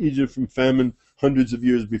saved Egypt from famine hundreds of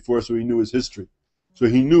years before, so he knew his history. So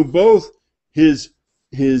he knew both his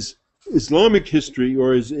Islamic history,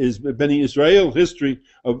 or his Beni Israel history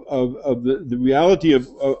of the reality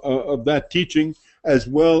of that teaching, as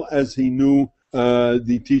well as he knew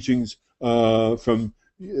the teachings from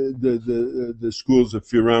the schools of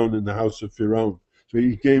Pharaoh and the house of Pharaoh. So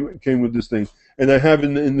he came with this thing. And I have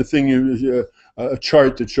in the thing a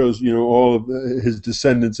chart that shows, all of his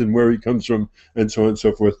descendants and where he comes from and so on and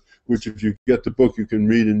so forth, which if you get the book you can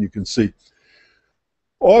read and you can see.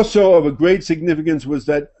 Also of a great significance was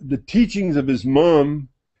that the teachings of his mom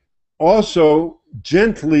also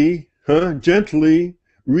gently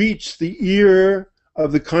reached the ear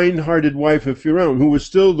of the kind-hearted wife of Pharaoh, who was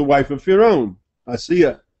still the wife of Pharaoh,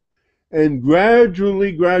 Asiya. And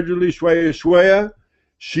gradually, shwaya shwaya,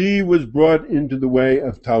 she was brought into the way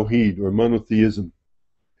of Tawheed, or monotheism.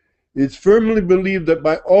 It's firmly believed that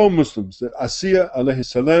by all Muslims that Asiya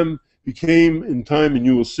alayhis-salaam became in time, and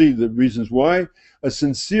you will see the reasons why, a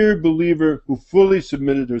sincere believer who fully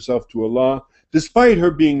submitted herself to Allah, despite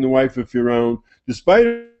her being the wife of Pharaoh, despite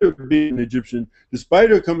her being an Egyptian, despite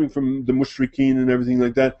her coming from the mushrikeen and everything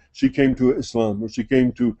like that, she came to Islam, or she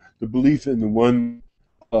came to the belief in the one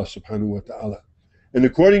Allah subhanahu wa ta'ala. And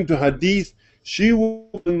according to hadith, she was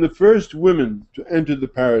one of the first women to enter the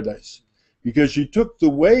paradise, because she took the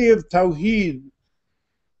way of Tawheed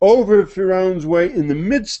over Pharaoh's way in the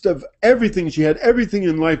midst of everything. She had everything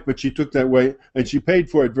in life, but she took that way, and she paid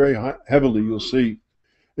for it very heavily, you'll see.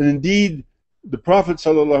 And indeed, the Prophet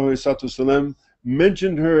ﷺ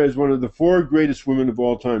mentioned her as one of the 4 greatest women of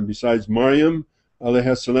all time, besides Maryam,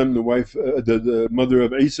 alayhis-salaam, the wife, the mother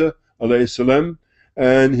of Isa, alayhis-salaam,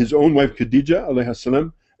 and his own wife Khadija,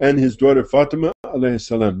 alayhis-salaam, and his daughter Fatima,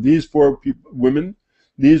 alayhis-salaam. These 4 women,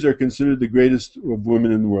 these are considered the greatest of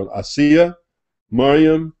women in the world. Asiya,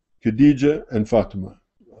 Maryam, Khadija, and Fatima,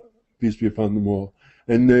 peace be upon them all.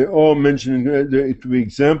 And they all mentioned to be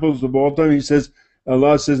examples of all time. He says,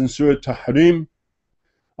 Allah says in Surah Tahrim,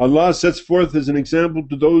 Allah sets forth as an example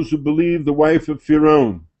to those who believe the wife of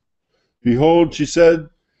Pharaoh. Behold, she said,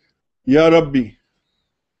 Ya Rabbi,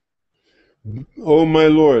 O my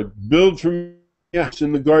Lord, build for me a house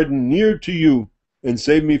in the garden near to you, and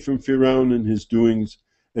save me from Pharaoh and his doings,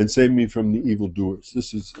 and save me from the evildoers.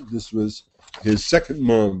 This was his second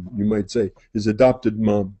mom, you might say, his adopted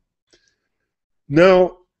mom.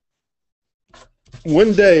 Now,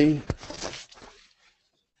 one day,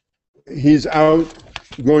 he's out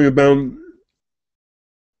going about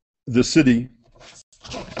the city,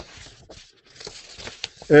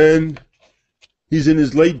 and he's in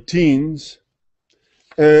his late teens,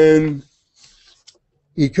 and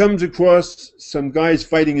he comes across some guys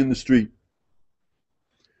fighting in the street.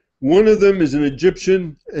 One of them is an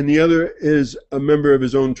Egyptian, and the other is a member of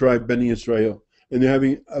his own tribe, Beni Israel, and they're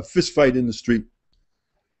having a fist fight in the street.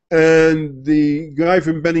 And the guy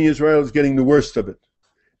from Beni Israel is getting the worst of it.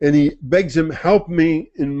 And he begs him, help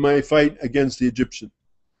me in my fight against the Egyptian.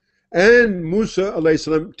 And Musa,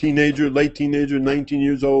 alayhis-salaam, teenager, late teenager, 19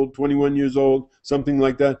 years old, 21 years old, something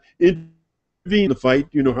like that, intervenes in the fight.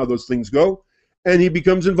 You know how those things go. And he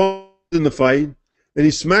becomes involved in the fight, and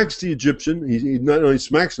he smacks the Egyptian. He not only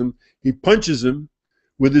smacks him, he punches him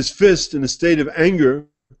with his fist in a state of anger,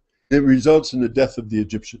 and it results in the death of the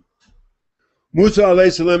Egyptian. Musa,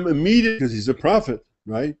 alayhis-salaam, immediately, because he's a prophet,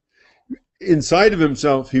 right? Inside of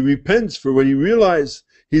himself, he repents for what he realized.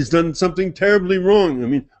 He's done something terribly wrong. I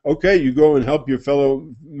mean, okay, you go and help your fellow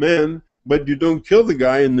man, but you don't kill the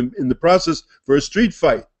guy in the process for a street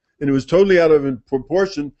fight. And it was totally out of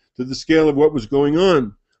proportion to the scale of what was going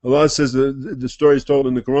on. Allah says, the story is told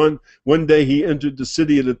in the Quran, one day he entered the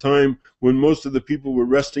city at a time when most of the people were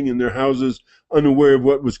resting in their houses, unaware of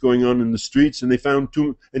what was going on in the streets, and he found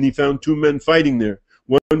two men fighting there,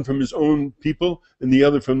 one from his own people and the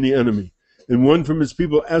other from the enemy. And one from his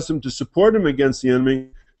people asked him to support him against the enemy.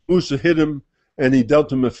 Musa hit him, and he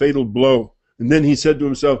dealt him a fatal blow. And then he said to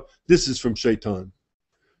himself, this is from Shaitan.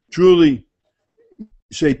 Truly,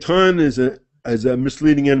 Shaitan is a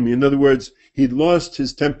misleading enemy. In other words, he lost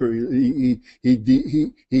his temper. He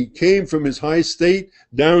came from his high state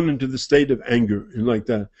down into the state of anger, and like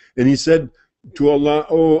that. And he said to Allah,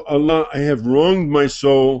 "Oh Allah, I have wronged my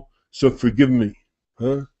soul, so forgive me."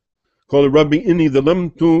 Huh? Qala Rabbi inni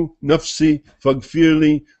dhalamtu nafsi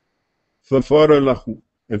faghfirli faghfara lahu,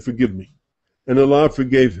 and forgive me. And Allah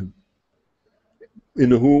forgave him.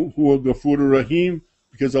 Innahu huwa ghafurur rahim,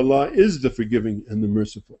 because Allah is the forgiving and the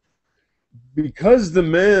merciful. Because the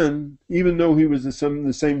man, even though he was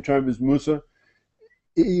the same tribe as Musa,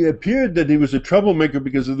 he appeared that he was a troublemaker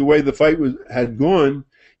because of the way the fight had gone.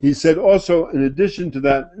 He said also, in addition to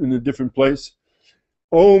that, in a different place,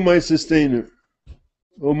 "O my sustainer,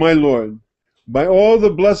 O my Lord, by all the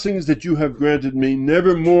blessings that you have granted me,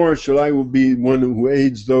 never more shall I be one who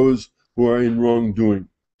aids those who are in wrongdoing."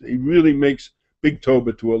 He really makes big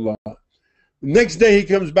tawbah to Allah. The next day he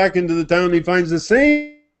comes back into the town, he finds the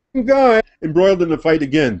same guy embroiled in a fight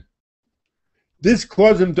again. This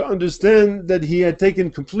caused him to understand that he had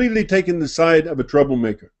completely taken the side of a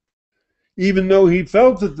troublemaker. Even though he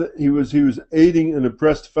felt that he was aiding an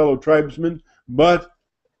oppressed fellow tribesman, but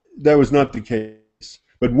that was not the case.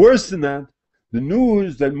 But worse than that, the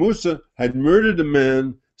news that Musa had murdered a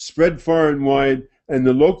man spread far and wide, and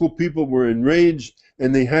the local people were enraged,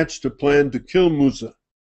 and they hatched a plan to kill Musa.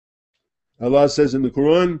 Allah says in the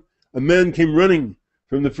Quran, a man came running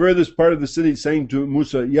from the furthest part of the city saying to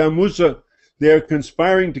Musa, "Ya Musa, they are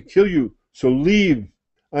conspiring to kill you, so leave.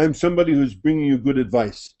 I am somebody who's bringing you good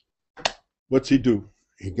advice." What's he do?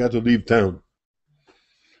 He got to leave town.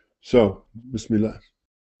 So, Bismillah.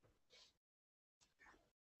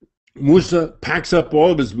 Musa packs up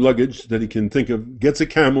all of his luggage that he can think of, gets a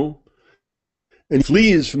camel, and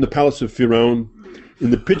flees from the palace of Firaun in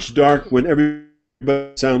the pitch dark when everybody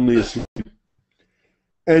is soundly asleep.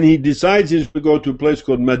 And he decides he's going to go to a place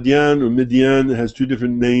called Madian, or Midian. It has two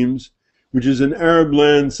different names, which is an Arab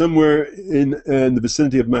land somewhere in the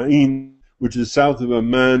vicinity of Ma'in, which is south of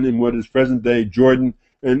Amman in what is present-day Jordan.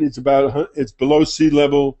 And it's below sea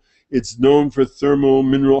level. It's known for thermal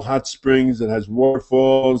mineral hot springs. It has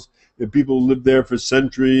waterfalls. And people live there for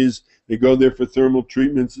centuries. They go there for thermal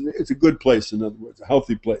treatments. It's a good place, in other words, a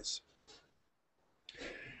healthy place.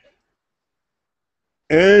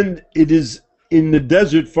 And it is in the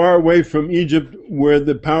desert far away from Egypt where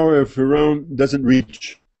the power of Firaun doesn't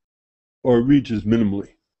reach, or reaches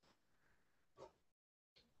minimally.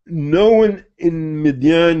 No one in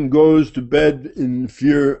Midian goes to bed in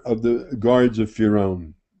fear of the guards of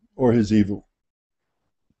Firaun or his evil.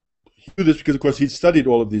 He knew this because, of course, he'd studied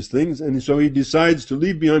all of these things, and so he decides to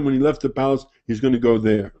leave behind. When he left the palace, he's going to go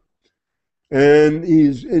there. And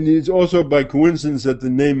it's also by coincidence that the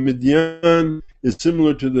name Midian is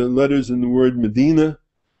similar to the letters in the word Medina,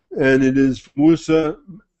 and it is Musa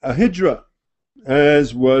a hijrah,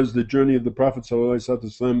 as was the journey of the Prophet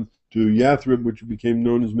ﷺ to Yathrib, which became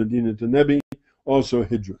known as Medina to Nebi, also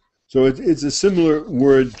hijrah. So it's a similar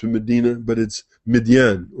word to Medina, but it's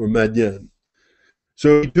Midian or Madian.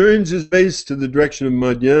 So he turns his face to the direction of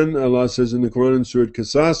Madian. Allah says in the Quran in Surah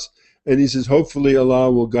Qasas, and he says, hopefully Allah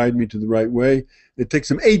will guide me to the right way. It takes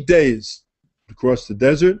him 8 days to cross the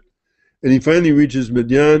desert, and he finally reaches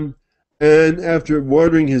Madian, and after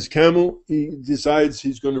watering his camel, he decides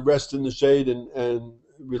he's going to rest in the shade and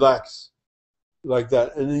relax like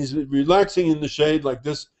that. And he's relaxing in the shade like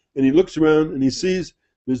this, and he looks around and he sees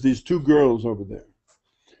there's these two girls over there.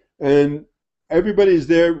 And everybody's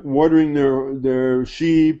there watering their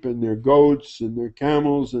sheep and their goats and their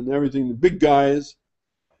camels and everything, the big guys.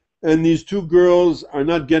 And these two girls are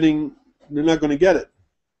not going to get it.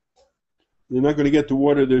 They're not going to get to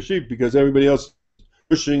water their sheep because everybody else is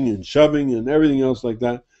pushing and shoving and everything else like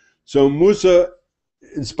that. So Musa,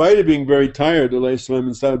 in spite of being very tired, Alayhi-s-salaam,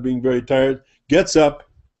 instead of being very tired, gets up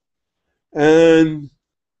and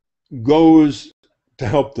goes to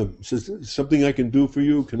help them. Says, something I can do for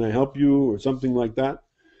you? Can I help you? Or something like that.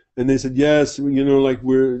 And they said, yes, like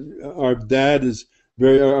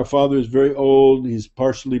our father is very old, he's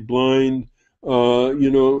partially blind,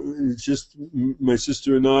 it's just my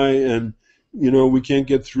sister and I, and we can't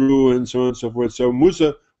get through, and so on and so forth. So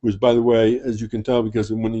Musa was, by the way, as you can tell,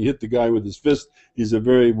 because when he hit the guy with his fist, he's a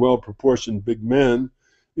very well-proportioned big man,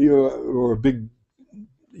 or a big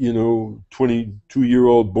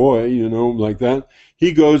 22-year-old boy, like that.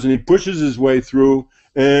 He goes and he pushes his way through,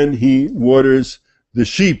 and he waters the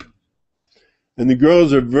sheep. And the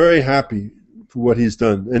girls are very happy for what he's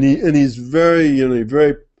done. And he's very,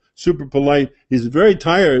 very super polite. He's very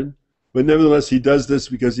tired, but nevertheless he does this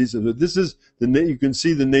because he said, you can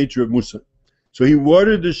see the nature of Musa. So he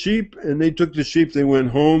watered the sheep, and they took the sheep, they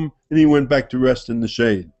went home, and he went back to rest in the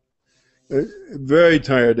shade. Very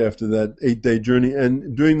tired after that 8-day journey.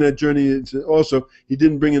 And during that journey, it's also, he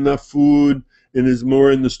didn't bring enough food. And there's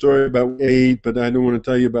more in the story about what he ate, but I don't want to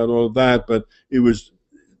tell you about all of that. But it was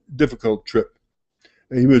a difficult trip.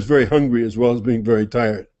 And he was very hungry as well as being very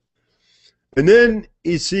tired. And then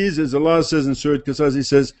he sees, as Allah says in Surah Qasas, he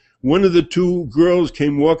says, one of the two girls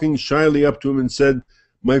came walking shyly up to him and said,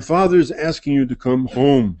 "My father is asking you to come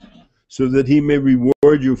home so that he may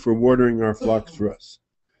reward you for watering our flocks for us."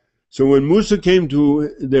 So when Musa came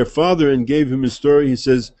to their father and gave him his story, he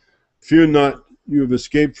says, "Fear not, you have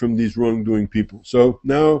escaped from these wrongdoing people." So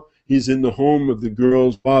now he's in the home of the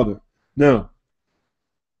girl's father. Now,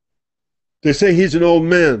 they say he's an old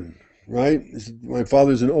man, right? My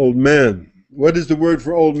father's an old man. What is the word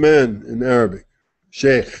for old man in Arabic?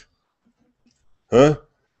 Shaykh. Huh?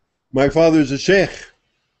 My father's a sheikh.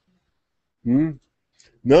 Not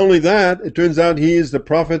only that, it turns out he is the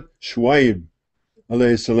prophet Shuaib,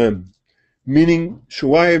 alayhis-salaam. Meaning,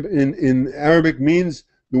 Shuaib in Arabic means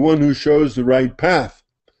the one who shows the right path.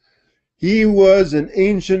 He was an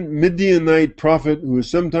ancient Midianite prophet who is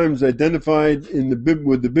sometimes identified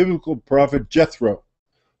with the biblical prophet Jethro,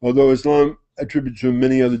 although Islam attributes to him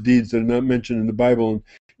many other deeds that are not mentioned in the Bible, and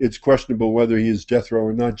it's questionable whether he is Jethro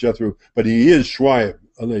or not Jethro, but he is Shuaib,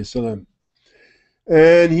 alayhis-salaam.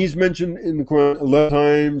 And he's mentioned in the Quran 11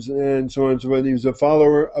 times, and so on and so forth. He was a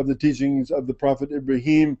follower of the teachings of the Prophet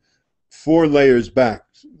Ibrahim 4 layers back.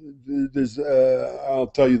 I'll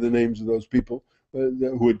tell you the names of those people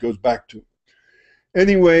who it goes back to.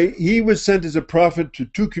 Anyway, he was sent as a prophet to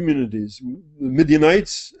 2 communities, the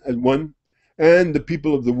Midianites as one, and the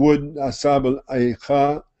people of the wood, Ashab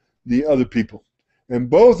al-Ayha, the other people. And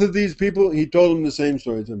both of these people, he told them the same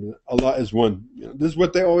story. Allah is one. This is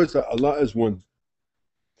what they always say, Allah is one.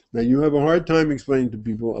 Now, you have a hard time explaining to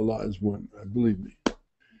people Allah is one, believe me.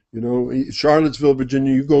 Charlottesville,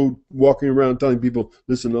 Virginia, you go walking around telling people,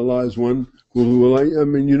 listen, Allah is one. I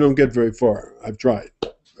mean, you don't get very far. I've tried.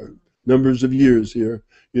 Numbers of years here.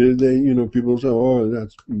 People say, oh,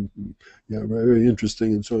 that's very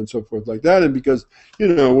interesting, and so on and so forth like that. And because,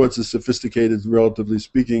 what's a sophisticated, relatively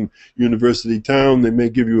speaking, university town, they may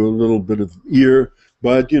give you a little bit of ear,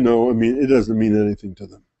 but, it doesn't mean anything to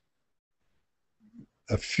them.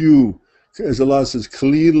 A few, as Allah says,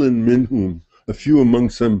 Qalilan minhum, a few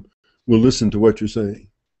amongst them will listen to what you're saying.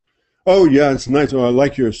 Oh yeah, it's nice. Oh, I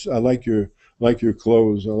like your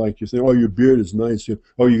clothes. I like your thing. Oh, your beard is nice.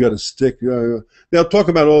 Oh, you got a stick. They'll talk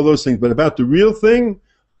about all those things, but about the real thing,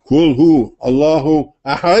 Qul hu Allahu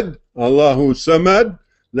ahad, Allahu samad,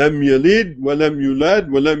 lam yalid, wa lam yulad,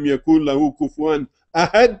 wa lam yakul lahu kufuwan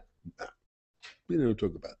ahad. We don't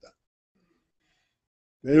talk about that.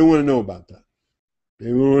 They don't want to know about that.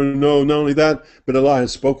 They want to know not only that, but Allah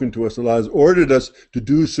has spoken to us. Allah has ordered us to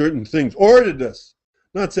do certain things. Ordered us.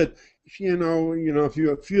 Not said, if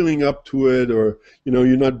you're feeling up to it, or,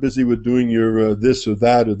 you're not busy with doing your this or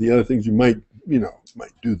that or the other things, you might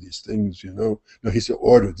do these things, No, he said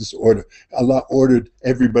order, this order. Allah ordered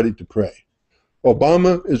everybody to pray.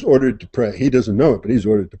 Obama is ordered to pray. He doesn't know it, but he's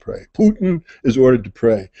ordered to pray. Putin is ordered to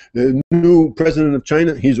pray. The new president of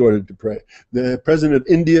China, he's ordered to pray. The president of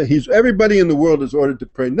India, everybody in the world is ordered to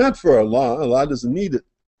pray. Not for Allah. Allah doesn't need it.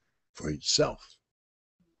 For yourself.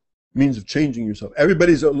 Means of changing yourself.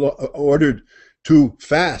 Everybody's ordered to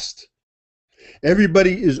fast.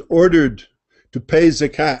 Everybody is ordered to pay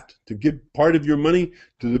zakat, to give part of your money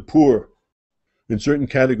to the poor in certain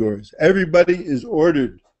categories. Everybody is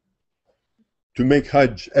ordered to make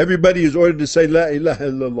hajj. Everybody is ordered to say la ilaha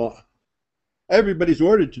illallah. Everybody's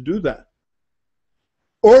ordered to do that.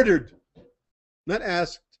 Ordered, not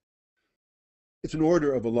asked. It's an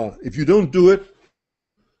order of Allah. If you don't do it,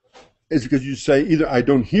 it's because you say either I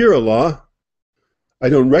don't hear Allah, I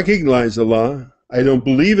don't recognize Allah, I don't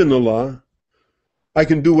believe in Allah, I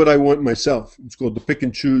can do what I want myself. It's called the pick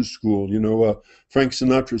and choose school, Frank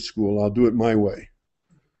Sinatra school. I'll do it my way.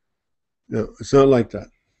 No, it's not like that.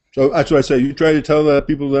 So that's what I say. You try to tell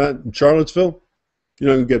people that in Charlottesville, you're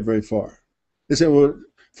not going to get very far. They say, well,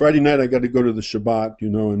 Friday night I got to go to the Shabbat,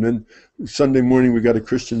 and then Sunday morning we got a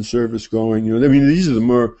Christian service going. I mean, these are the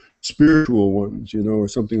more spiritual ones, or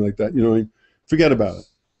something like that. Forget about it.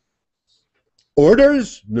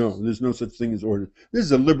 Orders? No, there's no such thing as orders. This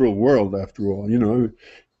is a liberal world, after all.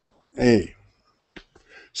 Hey.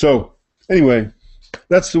 So anyway,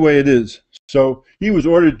 that's the way it is. So he was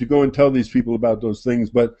ordered to go and tell these people about those things,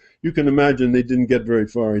 but you can imagine they didn't get very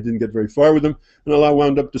far. He didn't get very far with them, and Allah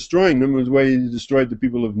wound up destroying them. It was the way he destroyed the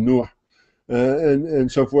people of Noah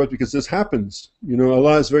and so forth, because this happens.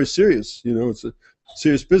 Allah is very serious. It's a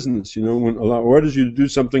serious business. When Allah orders you to do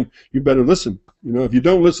something, you better listen. If you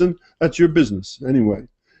don't listen, that's your business anyway.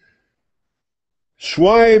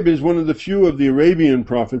 Shuaib is one of the few of the Arabian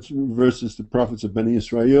prophets versus the prophets of Bani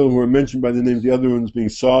Israel who are mentioned by the names, the other ones being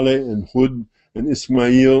Saleh and Hud and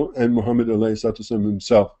Ismail and Muhammad alayhi-s-salaam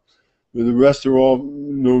himself. The rest are all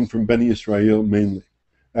known from Bani Israel mainly.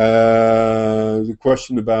 The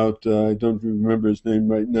question about, I don't remember his name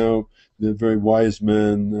right now, the very wise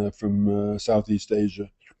man from Southeast Asia.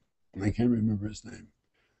 I can't remember his name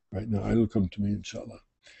right now. It'll come to me, inshallah.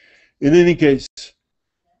 In any case,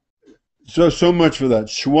 so much for that.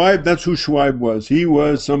 Shuaib, that's who Shuaib was. He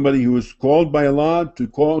was somebody who was called by Allah to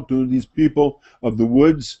call to these people of the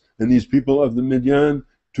woods and these people of the Midian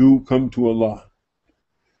to come to Allah.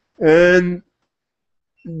 And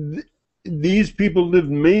these people lived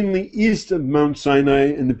mainly east of Mount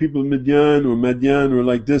Sinai, and the people of Midian or Madian or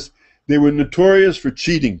like this, they were notorious for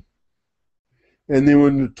cheating. And they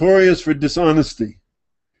were notorious for dishonesty.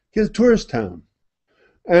 It's a tourist town.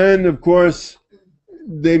 And of course,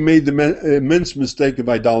 they made the immense mistake of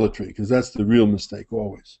idolatry, because that's the real mistake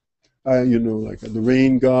always. You know, like the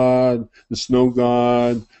rain god, the snow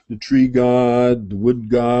god, the tree god, the wood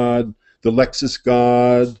god, the Lexus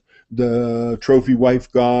god, the trophy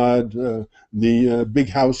wife god, the big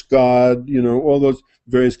house god, you know, all those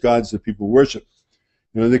various gods that people worship.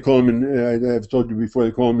 You know, they call them in, I've told you before,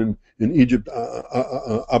 they call them in Egypt,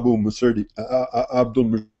 Abdul Mercedes,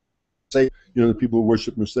 you know, the people who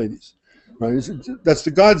worship Mercedes. Right? That's the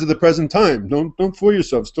gods of the present time. Don't fool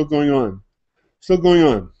yourself. Still going on. Still going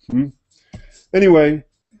on. Anyway,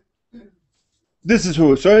 this is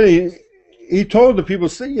who. So he told the people,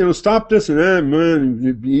 you know, stop this and that.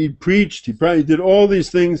 Man, he preached. He probably did all these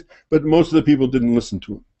things, but most of the people didn't listen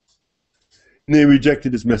to him. And they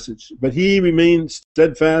rejected his message. But he remained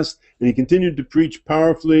steadfast, and he continued to preach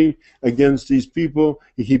powerfully against these people.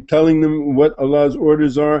 He kept telling them what Allah's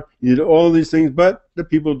orders are. He did all these things, but the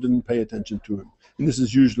people didn't pay attention to him. And this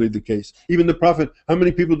is usually the case. Even the Prophet, how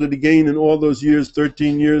many people did he gain in all those years,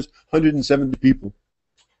 13 years? 170 people.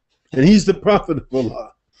 And he's the Prophet of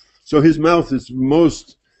Allah. So his mouth is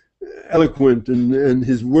most eloquent, and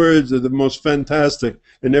his words are the most fantastic,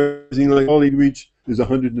 and everything, like all he reached is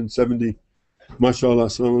 170. MashaAllah,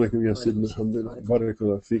 assalamu alaikum, ya Sidna, alhamdulillah,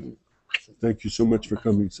 barakallah feekum. Thank you so much for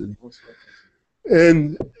coming, Sidi.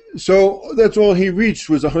 And so that's all he reached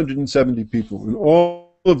was 170 people. And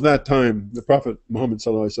all of that time, the Prophet Muhammad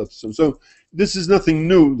sallallahu alaihi wasallam. So this is nothing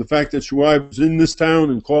new. The fact that Shuaib was in this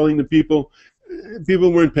town and calling the people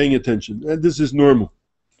weren't paying attention. And this is normal.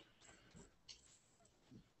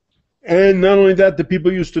 And not only that, the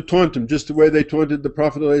people used to taunt him, just the way they taunted the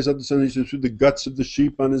Prophet ﷺ. He used to throw the guts of the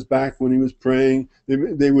sheep on his back when he was praying.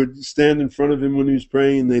 They would stand in front of him when he was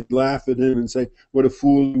praying, and they'd laugh at him and say what a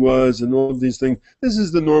fool he was and all of these things. This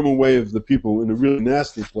is the normal way of the people in a really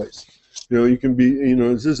nasty place. You know, you can be, you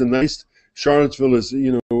know, this is a nice, Charlottesville is,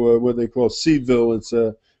 you know, what they call Seaville. It's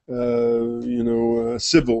you know,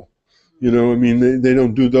 civil. You know, I mean, they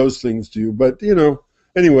don't do those things to you. But, you know,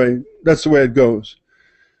 anyway, that's the way it goes.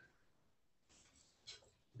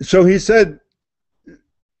 So he said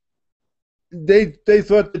they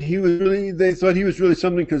thought that he was really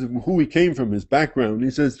something because of who he came from, his background. He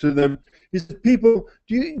says to them, he said, people,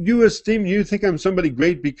 do you think I'm somebody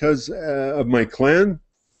great because of my clan?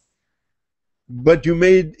 But you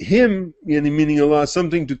made him, meaning Allah,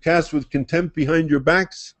 something to cast with contempt behind your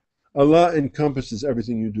backs. Allah encompasses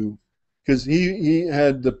everything you do, because he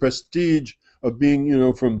had the prestige of being, you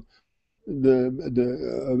know, from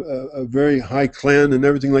a very high clan and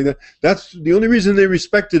everything like that. That's the only reason they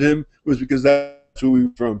respected him, was because that's who he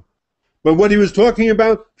was from. But what he was talking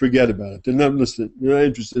about, forget about it. They're not listening. They're not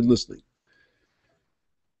interested in listening.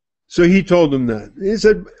 So he told them that. He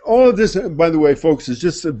said, all of this, by the way, folks, is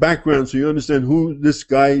just a background so you understand who this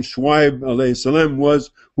guy, Shuaib alayhis-salaam,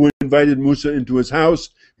 was, who invited Musa into his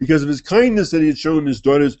house because of his kindness that he had shown his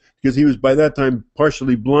daughters, because he was by that time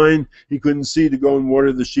partially blind. He couldn't see to go and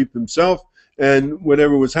water the sheep himself. And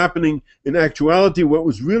whatever was happening, in actuality, what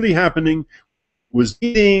was really happening was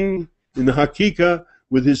eating in the Hakika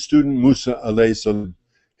with his student Musa alayhis-salaam,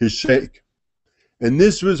 his Shaykh. And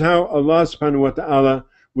this was how Allah subhanahu wa ta'ala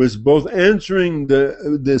was both answering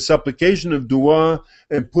the supplication of dua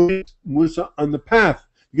and putting Musa on the path,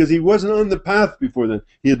 because he wasn't on the path before then.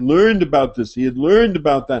 He had learned about this. He had learned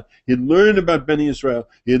about that. He had learned about Bani Israel.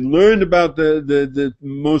 He had learned about the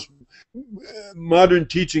most modern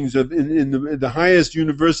teachings in the highest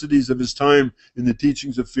universities of his time, in the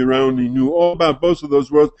teachings of Firaun. He knew all about both of those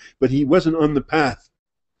worlds, but he wasn't on the path.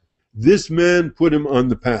 This man put him on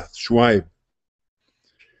the path, Shuaib.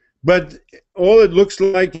 But all it looks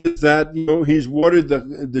like is that, you know, he's watered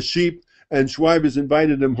the sheep, and Shuaib has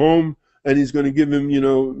invited him home, and he's going to give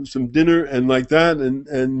him, some dinner and like that,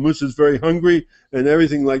 and Musa's very hungry and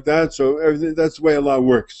everything like that. So that's the way Allah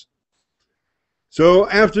works. So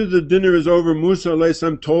after the dinner is over, Musa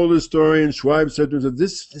alayhis-salaam told his story, and Shuaib said to him,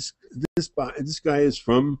 this guy is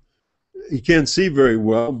from, he can't see very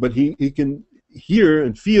well, but he can hear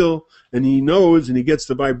and feel, and he knows, and he gets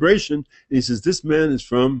the vibration, and he says, this man is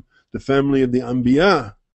from the family of the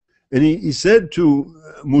Anbiya. And he said to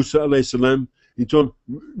Musa alayhis-salaam, he told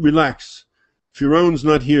him, relax, Firaun's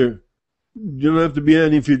not here. You don't have to be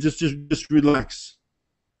any, if you just relax.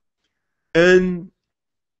 And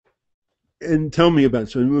tell me about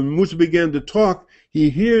it. So when Musa began to talk, he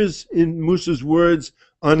hears in Musa's words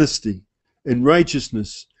honesty and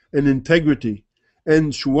righteousness and integrity.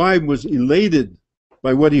 And Shuaib was elated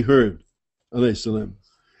by what he heard, alayhis-salaam.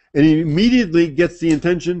 And he immediately gets the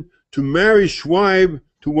intention to marry Shuaib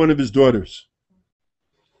to one of his daughters.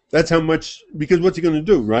 That's how much, because what's he going to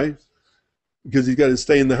do, right? Because he's got to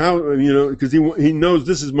stay in the house, because he knows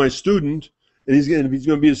this is my student, and if he's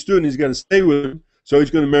going to be a student, he's got to stay with him, so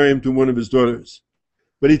he's going to marry him to one of his daughters.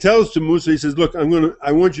 But he tells to Musa, he says, look, I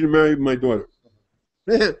want you to marry my daughter.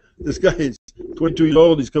 This guy is 22 years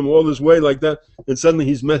old, he's come all this way like that, and suddenly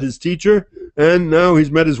he's met his teacher, and now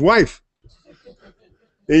he's met his wife.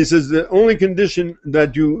 And he says, the only condition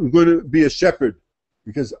that you're going to be a shepherd,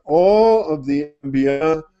 because all of the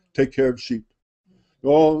Anbiya take care of sheep. They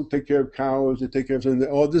all take care of cows, they take care of something.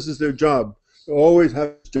 All this is their job. They always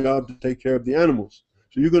have a job to take care of the animals.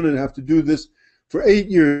 So you're going to have to do this for 8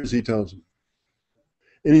 years, he tells him.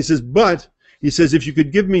 And he says, but, he says, if you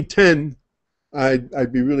could give me 10,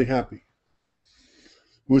 I'd be really happy.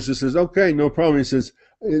 Musa says, okay, no problem. He says,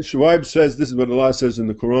 Shuaib says, this is what Allah says in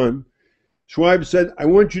the Quran. Shuaib said, I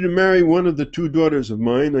want you to marry one of the 2 daughters of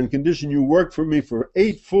mine on condition you work for me for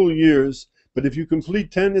 8 full years, but if you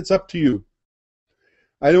complete 10, it's up to you.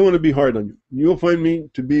 I don't want to be hard on you. You'll find me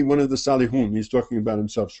to be one of the salihun. He's talking about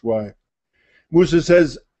himself, Shuaib. Musa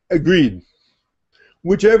says, agreed.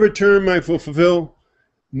 Whichever term I fulfill,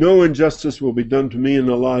 no injustice will be done to me, and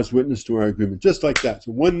Allah is witness to our agreement. Just like that.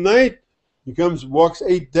 So one night, he comes, walks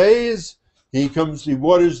 8 days, he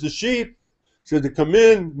waters the sheep, said to come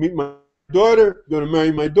in, meet my daughter, you're going to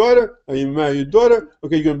marry my daughter, are you going to marry your daughter?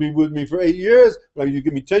 Okay, you're going to be with me for 8 years, you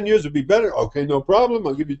give me 10 years, it'll be better. Okay, no problem,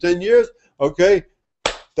 I'll give you 10 years. Okay,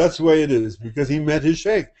 that's the way it is, because he met his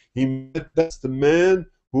Shaykh. That's the man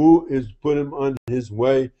who is put him on his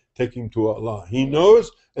way, taking to Allah. He knows,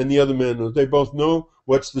 and the other man knows. They both know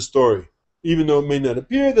what's the story, even though it may not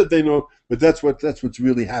appear that they know, but that's what's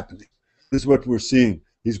really happening. This is what we're seeing.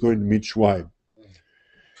 He's going to meet Shuaib.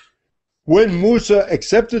 When Musa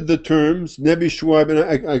accepted the terms, Nebi Shuaib, and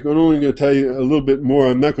I can only going to tell you a little bit more.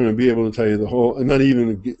 I'm not going to be able to tell you the whole, and not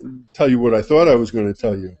even tell you what I thought I was going to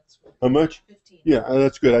tell you. How much? 15. Yeah,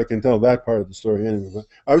 that's good. I can tell that part of the story anyway. But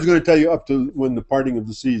I was going to tell you up to when the parting of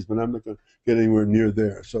the seas, but I'm not going to get anywhere near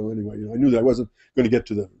there. So anyway, I knew that I wasn't going to get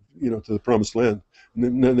to the, to the promised land.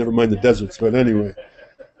 Never mind the deserts. But anyway.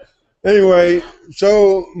 Anyway,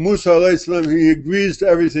 so Musa alayhis-salaam, he agrees to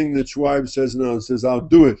everything that Shuaib says now and says, I'll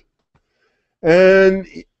do it. And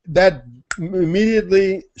that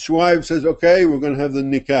immediately Shuaib says, okay, we're going to have the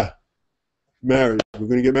nikah, marriage. We're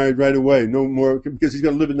going to get married right away. No more, because he's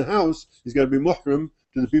got to live in the house. He's got to be muhrim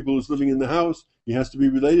to the people who's living in the house. He has to be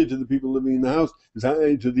related to the people living in the house.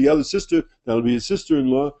 To the other sister, that'll be his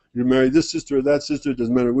sister-in-law. You marry this sister or that sister, it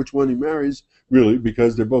doesn't matter which one he marries, really,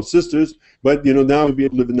 because they're both sisters. But, now he'll be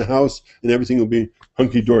able to live in the house, and everything will be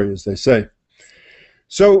hunky-dory, as they say.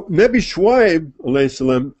 So Nebi Shuaib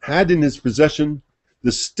alayhis-salaam had in his possession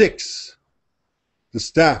the sticks, the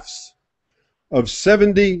staffs of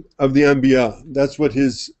 70 of the Anbiya. That's what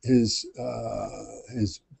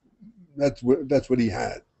that's what he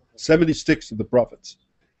had. 70 sticks of the prophets.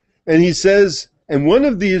 And he says, and one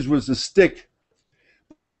of these was a stick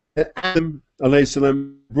that Adam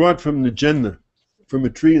alayhis-salaam brought from the Jannah, from a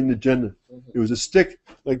tree in the Jannah. It was a stick,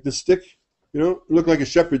 like the stick, it looked like a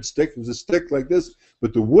shepherd's stick. It was a stick like this,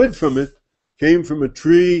 but the wood from it came from a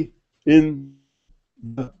tree in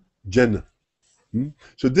the Jannah.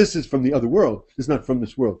 So this is from the other world. This is not from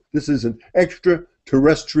this world. This is an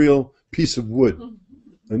extraterrestrial piece of wood.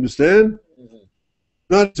 Understand?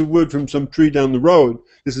 Not a wood from some tree down the road.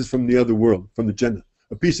 This is from the other world, from the Jannah.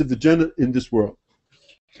 A piece of the Jannah in this world.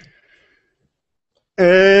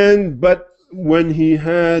 But when he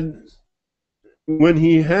had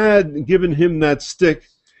given him that stick,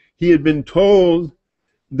 he had been told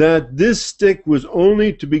that this stick was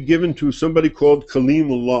only to be given to somebody called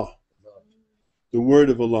Kalimullah, the word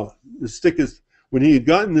of Allah. The stick is when he had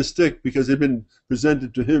gotten the stick, because it had been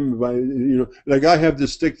presented to him by, like I have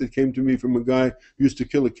this stick that came to me from a guy who used to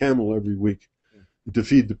kill a camel every week to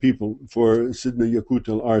feed the people for Sidna Yakut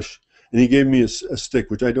al-Arsh. And he gave me a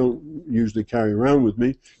stick, which I don't usually carry around with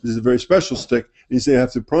me. This is a very special stick. And he said, you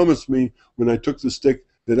have to promise me when I took the stick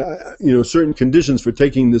that, certain conditions for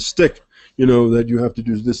taking this stick, that you have to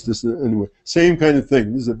do this, anyway. Same kind of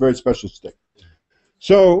thing. This is a very special stick.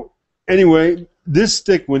 So, anyway, this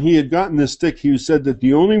stick, when he had gotten this stick, he said that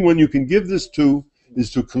the only one you can give this to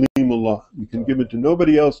is to Kalimullah. You can give it to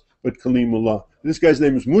nobody else but Kalimullah. This guy's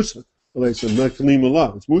name is Musa, alayhis-salaam, not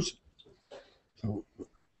Kalimullah, it's Musa. So,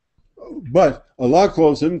 but Allah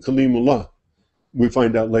calls him Kalimullah. We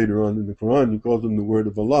find out later on in the Quran, he calls him the word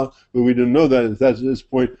of Allah, but we didn't know that at this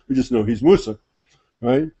point. We just know he's Musa,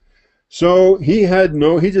 right? So he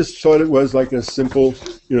just thought it was like a simple,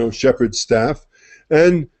 shepherd's staff.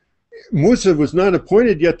 And Musa was not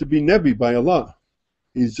appointed yet to be Nebi by Allah.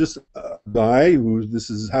 He's just a guy who,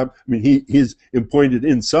 he's appointed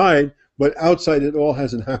inside, but outside it all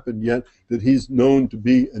hasn't happened yet that he's known to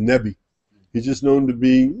be a Nebi. He's just known to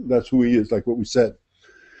be, that's who he is, like what we said.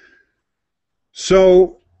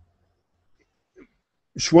 So,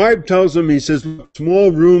 Shuaib tells him, he says,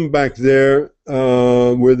 small room back there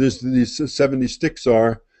where these 70 sticks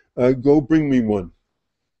are, go bring me one.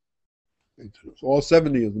 All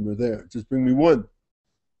 70 of them are there, just bring me one.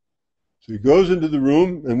 So he goes into the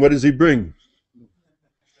room, and what does he bring?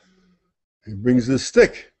 He brings the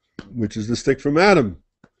stick, which is the stick from Adam.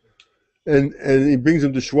 And he brings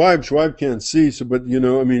him to Shuaib. Shuaib can't see, so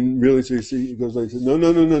really, so you see, he goes like,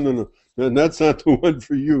 no, that's not the one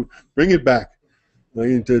for you. Bring it back. I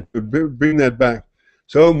need to bring that back.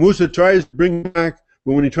 So Musa tries to bring it back,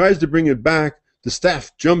 but when he tries to bring it back, the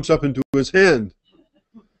staff jumps up into his hand.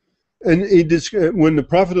 And when the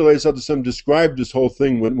Prophet ﷺ described this whole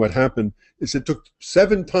thing, what happened, it took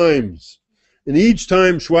 7 times. And each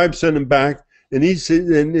time Shuaib sent him back, and he said,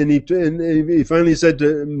 and he finally said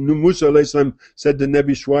to Musa ﷺ, said to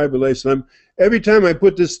Nabi Shuaib ﷺ, every time I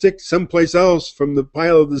put this stick someplace else from the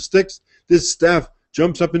pile of the sticks, this staff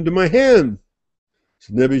jumps up into my hand.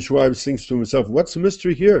 So Nabi Shuaib thinks to himself, what's the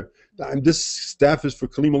mystery here? This staff is for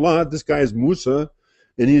Kalimullah, this guy is Musa,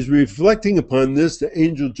 and he's reflecting upon this. The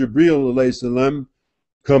angel Jibreel ﷺ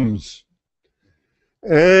comes.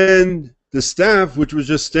 And the staff, which was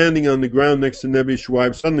just standing on the ground next to Nabi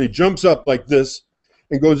Shuaib, suddenly jumps up like this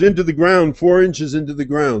and goes into the ground, 4 inches into the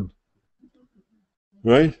ground.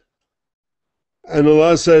 Right? And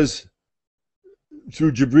Allah says,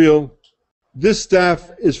 through Jibreel, this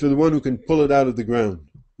staff is for the one who can pull it out of the ground.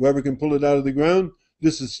 Whoever can pull it out of the ground,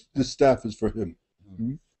 this staff is for him.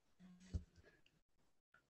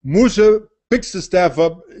 Musa picks the staff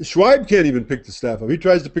up. Shuaib can't even pick the staff up. He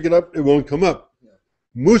tries to pick it up, it won't come up.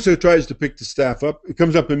 Musa tries to pick the staff up. It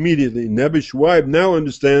comes up immediately. Nabi Shuaib now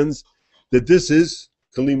understands that this is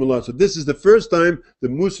Kalimullah. So this is the first time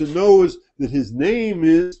that Musa knows that his name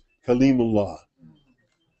is Kalimullah.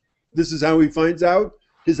 This is how he finds out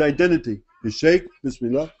his identity. The Shaykh,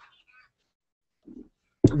 Bismillah,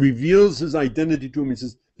 reveals his identity to him. He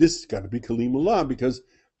says, this has got to be Kalimullah, because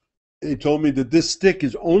he told me that this stick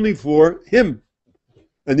is only for him.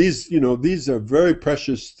 And these are very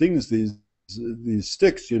precious things, these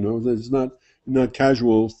sticks, it's not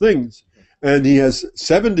casual things. And he has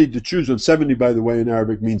 70 to choose from. 70, by the way, in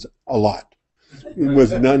Arabic means a lot. It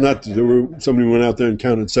was not somebody went out there and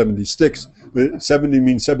counted 70 sticks, but 70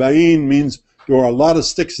 means, Saba'in means there are a lot of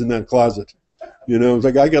sticks in that closet. It's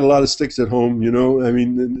like I got a lot of sticks at home,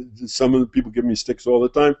 some of the people give me sticks all the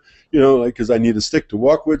time, because I need a stick to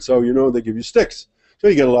walk with, so, they give you sticks. So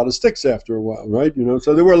you get a lot of sticks after a while, right?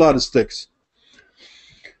 So there were a lot of sticks.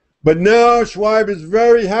 But now Shuaib is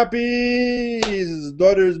very happy. His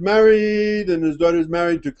daughter is married, and his daughter is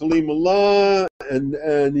married to Kalimullah.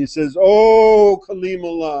 And he says, oh,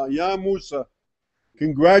 Kalimullah, Ya Musa,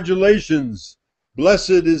 congratulations. Blessed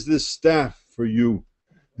is this staff for you.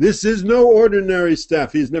 This is no ordinary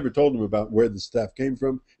staff. He's never told him about where the staff came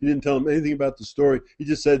from. He didn't tell him anything about the story. He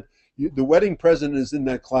just said, the wedding present is in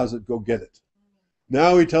that closet, go get it.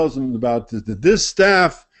 Now he tells him about that this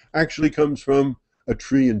staff actually comes from a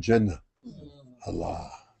tree in Jannah. Allah,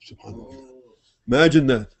 subhanAllah. Imagine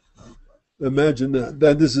that. Imagine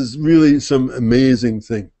that. This is really some amazing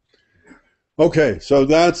thing. Okay, so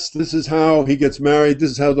this is how he gets married.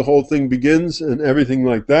 This is how the whole thing begins and everything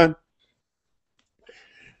like that.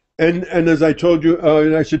 And as I told you,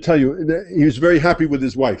 I should tell you, he was very happy with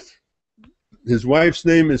his wife. His wife's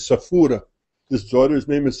name is Safura. His daughter's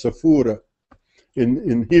name is Safura.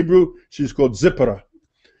 In Hebrew, she's called Zipporah.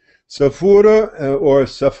 Safura or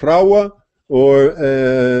Safrawa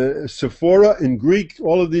or Sephora in Greek.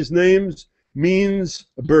 All of these names means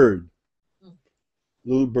a bird,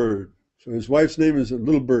 little bird. So his wife's name is a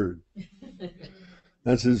little bird.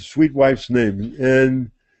 That's his sweet wife's name.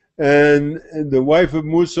 And the wife of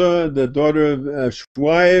Musa, the daughter of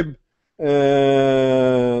Shuaib,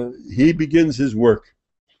 he begins his work.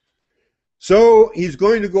 So he's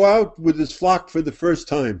going to go out with his flock for the first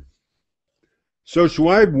time. So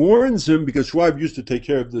Shuaib warns him, because Shuaib used to take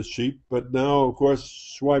care of this sheep, but now, of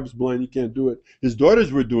course, Shuaib's blind, he can't do it. His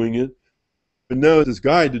daughters were doing it, but now it's this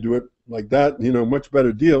guy to do it like that, you know, much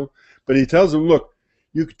better deal. But he tells him, look,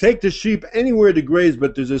 you can take the sheep anywhere to graze,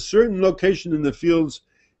 but there's a certain location in the fields.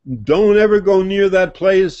 Don't ever go near that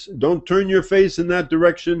place. Don't turn your face in that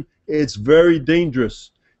direction. It's very dangerous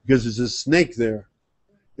because there's a snake there,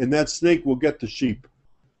 and that snake will get the sheep.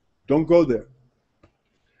 Don't go there.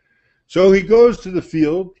 So he goes to the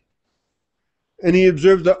field, and he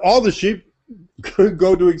observes that all the sheep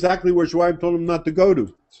go to exactly where Shuaib told them not to go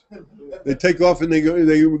to. They take off and they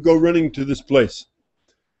go running to this place.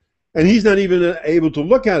 And he's not even able to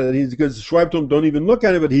look at it, because Shuaib told him don't even look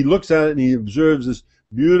at it, but he looks at it and he observes this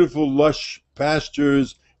beautiful, lush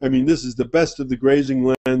pastures. I mean, this is the best of the grazing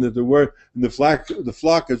land that there were, and the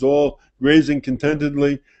flock is all grazing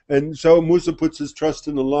contentedly. And so Musa puts his trust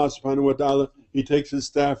in Allah subhanahu wa ta'ala. He takes his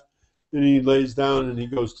staff and he lays down and he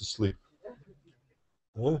goes to sleep.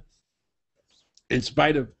 Huh? In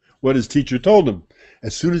spite of what his teacher told him.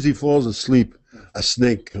 As soon as he falls asleep, a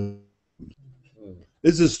snake comes.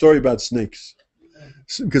 This is a story about snakes.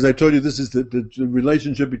 Because I told you this is the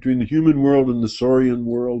relationship between the human world and the Saurian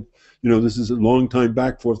world. You know, this is a long time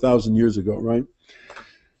back, 4,000 years ago, right?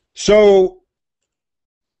 So,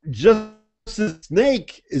 just the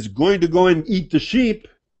snake is going to go and eat the sheep,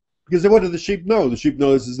 because what do the sheep know? The sheep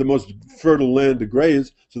know this is the most fertile land to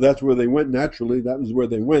graze, so that's where they went naturally. That was where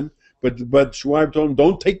they went. But Shuaib told him,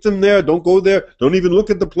 don't take them there, don't go there, don't even look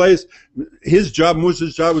at the place. His job,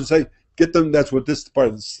 Musa's job, was to say, get them, that's what this part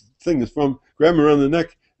of this thing is from, grab him around the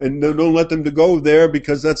neck, and don't let them to go there,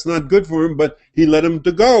 because that's not good for him, but he let him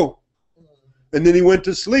to go. And then he went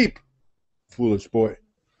to sleep. Foolish boy.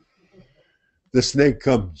 The snake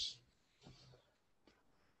comes.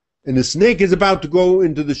 And the snake is about to go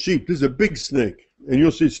into the sheep. This is a big snake. And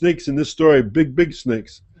you'll see snakes in this story, big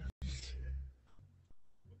snakes.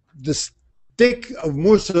 The stick of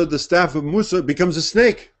Musa, the staff of Musa, becomes a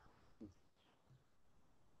snake.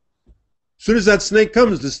 As soon as that snake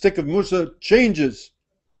comes, the stick of Musa changes.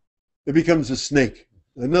 It becomes a snake,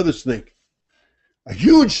 another snake, a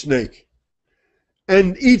huge snake,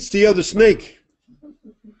 and eats the other snake.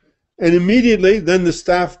 And immediately, then the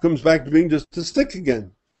staff comes back to being just a stick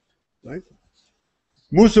again. Right?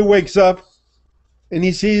 Musa wakes up, and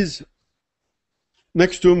he sees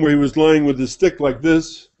next to him, where he was lying with his stick like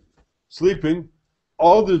this, sleeping,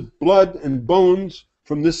 all the blood and bones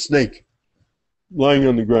from this snake lying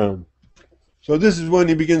on the ground. So this is when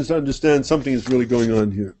he begins to understand something is really going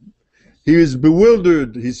on here. He is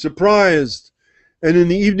bewildered, he's surprised, and in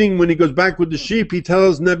the evening when he goes back with the sheep, he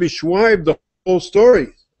tells Nabi Shuaib the whole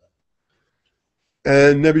story.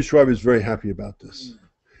 And Nabi Shuaib is very happy about this.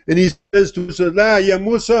 And he says to Musa, La, ya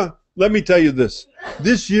Musa, let me tell you this.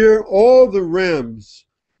 This year, all the rams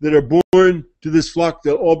that are born to this flock,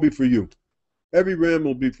 they'll all be for you. Every ram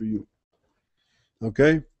will be for you.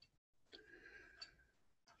 Okay?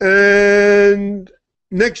 And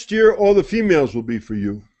next year, all the females will be for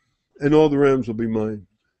you. And all the rams will be mine.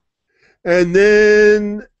 And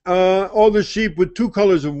then all the sheep with 2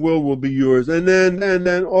 colors of wool will be yours. And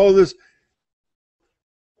then all this.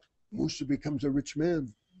 Musa becomes a rich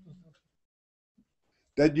man.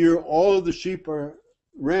 That year, all of the sheep are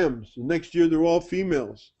rams. The next year, they're all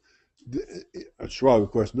females. Shuaib,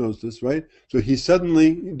 of course, knows this, right? So he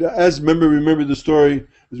suddenly, remember the story,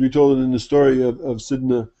 as we told it in the story of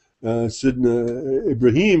Sidna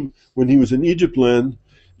Ibrahim, when he was in Egypt land,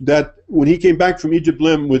 that when he came back from Egypt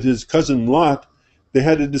land with his cousin Lot, they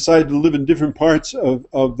had to decide to live in different parts of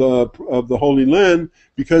the Holy Land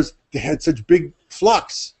because they had such big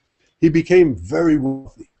flocks. He became very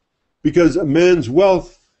wealthy because a man's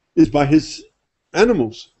wealth is by his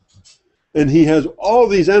animals. And he has all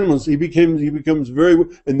these animals. He becomes very,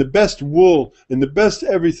 and the best wool and the best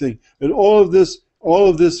everything. And all of this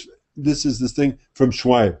is this thing from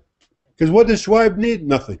Shuaib. Because what does Shuaib need?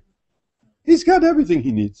 Nothing. He's got everything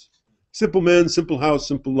he needs. Simple man, simple house,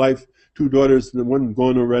 simple life, 2 daughters, and one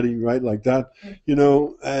gone already, right, like that. You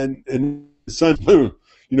know, and his son,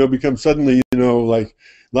 you know, becomes suddenly, you know, like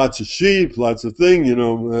lots of sheep, lots of thing, you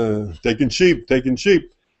know, taking sheep.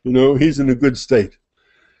 You know, he's in a good state.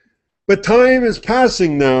 But time is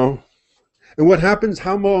passing now, And what happens?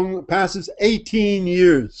 How long passes? 18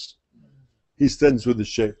 years. He stands with the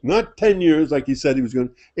Shaykh. Not 10 years like he said he was going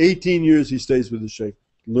to. 18 years he stays with the Shaykh.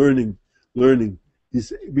 Learning.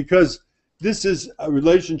 Because this is a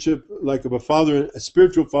relationship like of a father, a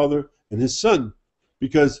spiritual father and his son.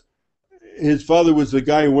 Because his father was the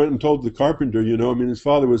guy who went and told the carpenter, you know. I mean, his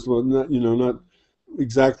father was not, you know, not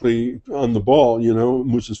exactly on the ball, you know,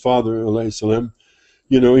 Musa's father, Alayhi-s-salaam.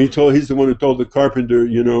 You know, he's the one who told the carpenter,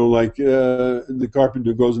 you know, like the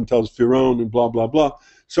carpenter goes and tells Firaun and blah, blah, blah.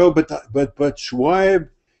 So, but Shuaib,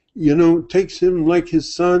 you know, takes him like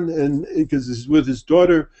his son, and because he's with his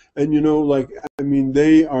daughter, and, you know, like, I mean,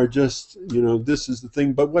 they are just, you know, this is the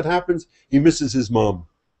thing. But what happens? He misses his mom.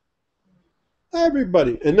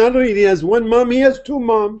 Everybody. And not only he has one mom, he has two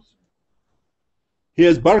moms. He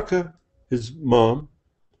has Barka, his mom,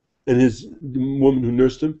 and the woman who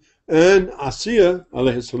nursed him, and Asiya,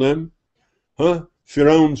 alayhis-salaam,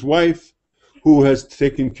 Firaun's wife, who has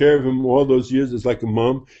taken care of him all those years, is like a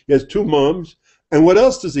mom. He has two moms. And what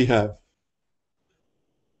else does he have?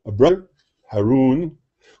 A brother, Harun,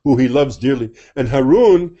 who he loves dearly. And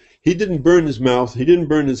Harun, he didn't burn his mouth, he didn't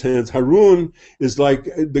burn his hands. Harun is like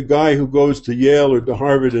the guy who goes to Yale or to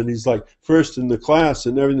Harvard and he's like first in the class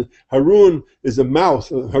and everything. Harun is a mouth.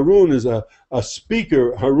 Harun is a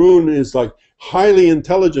speaker. Harun is like highly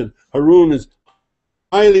intelligent. Harun is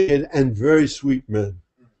highly and very sweet man.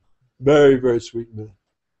 Very, very sweet man.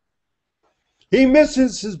 He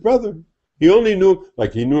misses his brother. He only knew,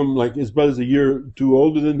 like he knew him, like his brother's a year or two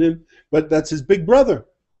older than him, but that's his big brother.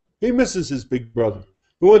 He misses his big brother.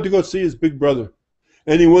 He wanted to go see his big brother.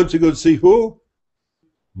 And he wants to go see who?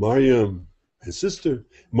 Maryam, his sister.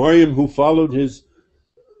 Maryam, who followed his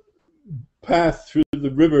path through the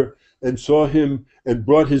river and saw him and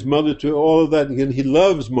brought his mother to all of that. And he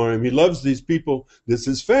loves Maryam. He loves these people. This is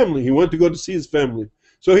his family. He wanted to go to see his family.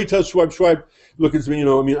 So he tells Shuaib, look, it's me, you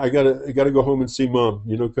know, I mean, I gotta go home and see mom,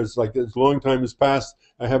 you know, because like this long time has passed.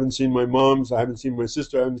 I haven't seen my moms. I haven't seen my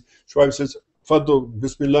sister. Shuaib says, Fadl,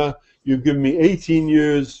 Bismillah, you've given me 18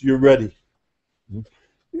 years. You're ready.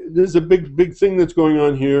 There's a big thing that's going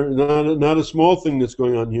on here, not a small thing that's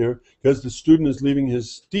going on here, because the student is leaving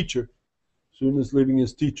his teacher. Student is leaving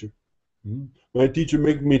his teacher. My teacher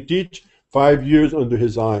making me teach 5 years under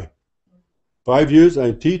his eye. 5 years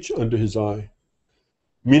I teach under his eye.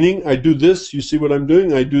 Meaning, I do this, you see what I'm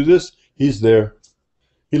doing, I do this, he's there.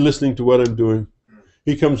 He's listening to what I'm doing.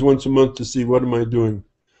 He comes once a month to see what am I doing.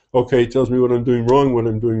 Okay, he tells me what I'm doing wrong, what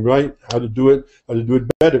I'm doing right, how to do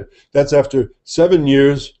it better. That's after 7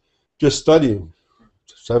 years just studying.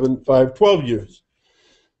 7, 5, 12 years.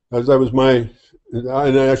 As I was and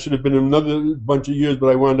I should have been another bunch of years,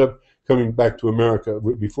 but I wound up coming back to America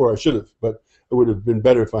before I should have. But it would have been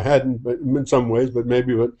better if I hadn't, but in some ways, but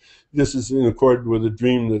this is in accord with a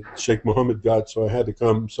dream that Sheikh Mohammed got, so I had to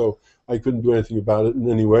come, so I couldn't do anything about it in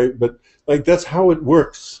any way, but like that's how it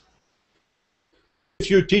works. If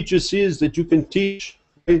your teacher sees that you can teach,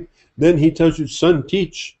 right, then he tells you, son,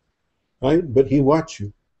 teach, right, but he watch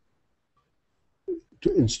you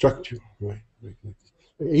to instruct you, right.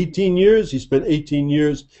 18 years, he spent 18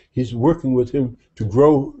 years, he's working with him to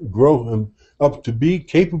grow him up to be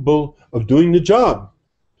capable of doing the job.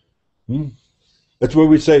 That's where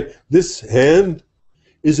we say, this hand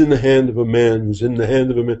is in the hand of a man who's in the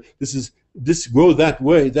hand of a man. This go that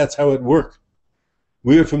way, that's how it works.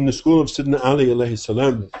 We are from the school of Sayyidina Ali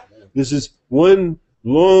alayhi-salaam. This is one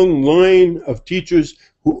long line of teachers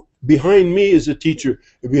who, behind me is a teacher,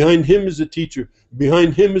 behind him is a teacher,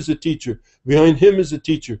 behind him is a teacher, behind him is a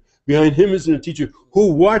teacher, behind him is a teacher,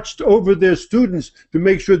 who watched over their students to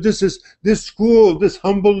make sure this school, this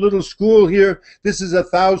humble little school here, this is a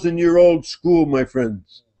 1,000-year-old school, my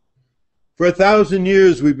friends. For 1,000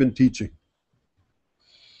 years we've been teaching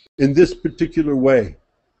in this particular way.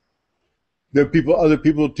 There are other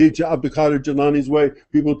people teach Abdul Qadir Jilani's way,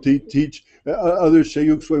 people teach other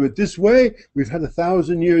shayukhs' way, but this way, we've had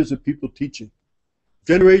 1,000 years of people teaching.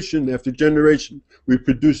 Generation after generation, we've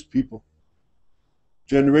produced people.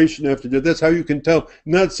 Generation after generation. That's how you can tell.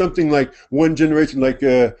 Not something like one generation, like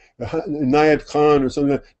Inayat Khan or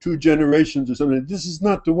something like 2 generations or something. This is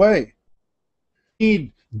not the way. You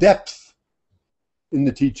need depth in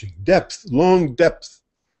the teaching. Depth, long depth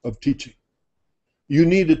of teaching. You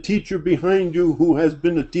need a teacher behind you who has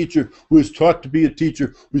been a teacher, who is taught to be a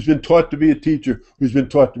teacher, who's been taught to be a teacher, who's been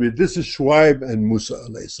taught to be. This is Shuaib and Musa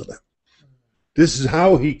alayhis-salaam. This is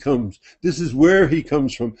how he comes. This is where he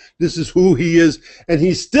comes from. This is who he is. And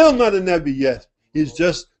he's still not a Nabi yet. He's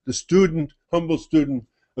just the student, humble student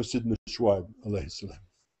of Sayyidina Shuaib alayhis-salaam.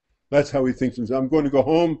 That's how he thinks. I'm going to go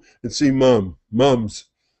home and see moms.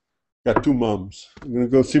 Got 2 moms. I'm going to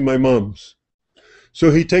go see my moms. So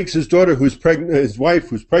he takes his daughter who's pregnant, his wife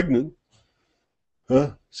who's pregnant,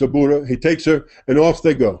 Sabura, he takes her, and off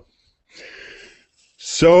they go.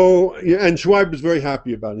 So, and Shuaib is very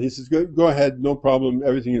happy about it. He says, go ahead, no problem,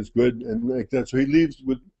 everything is good, and like that. So he leaves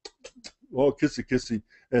with all kissy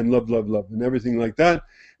and love, and everything like that.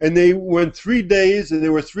 And they went 3 days, and they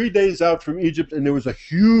were 3 days out from Egypt, and there was a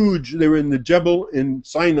huge, they were in the Jebel in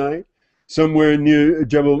Sinai, somewhere near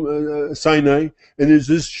Jebel Sinai, and there's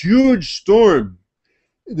this huge storm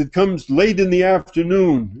that comes late in the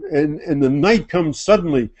afternoon, and the night comes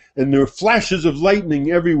suddenly, and there are flashes of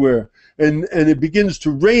lightning everywhere, and it begins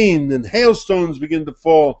to rain, and hailstones begin to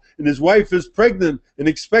fall, and his wife is pregnant and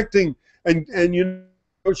expecting, and you know,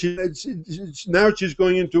 now she's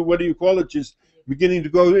going into, what do you call it, she's beginning to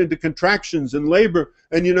go into contractions and labor,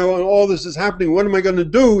 and you know, and all this is happening. What am I going to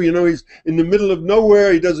do? You know, he's in the middle of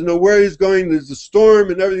nowhere, he doesn't know where he's going, there's a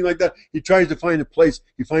storm and everything like that. He tries to find a place,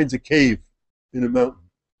 he finds a cave in a mountain,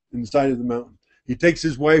 in the side of the mountain. He takes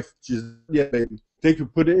his wife, she's, yeah, baby, take her,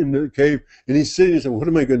 put it in the cave, and he's sitting and saying, what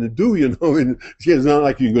am I going to do, you know? And it's not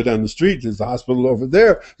like you can go down the street, there's a hospital over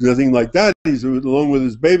there, there's nothing like that. He's alone with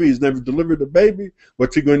his baby, he's never delivered a baby.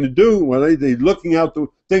 What's he going to do? Well, he's looking out the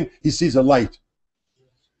thing, he sees a light,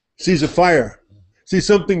 sees a fire, sees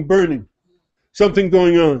something burning, something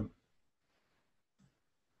going on.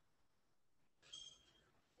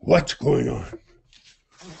 What's going on?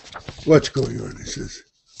 What's going on? He says.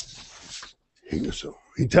 So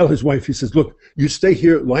he tells his wife, he says, look, you stay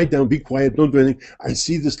here, lie down, be quiet, don't do anything. I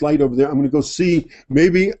see this light over there. I'm going to go see.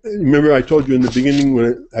 Maybe, remember I told you in the beginning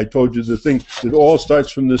when I told you the thing, it all starts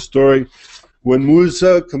from this story. When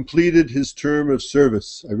Musa completed his term of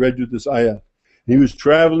service, I read you this ayah. He was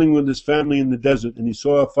traveling with his family in the desert, and he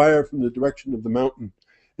saw a fire from the direction of the mountain.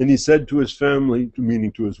 And he said to his family,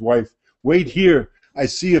 meaning to his wife, wait here. I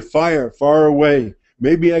see a fire far away.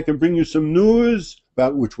 Maybe I can bring you some news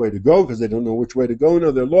about which way to go, because they don't know which way to go.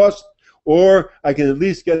 Now they're lost. Or I can at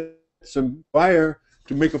least get some fire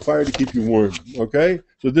to make a fire to keep you warm. Okay?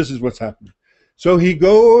 So this is what's happening. So he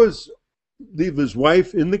goes, leave his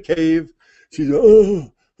wife in the cave. She's,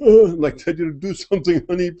 like, tell you to do something,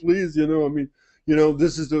 honey, please. You know, I mean, you know,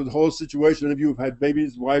 this is the whole situation. Any of you have had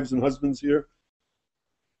babies, wives, and husbands here?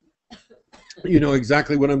 You know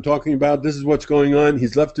exactly what I'm talking about. This is what's going on.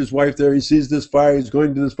 He's left his wife there. He sees this fire. He's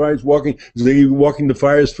going to this fire. He's walking. The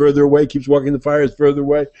fire is further away. Keeps walking. The fire is further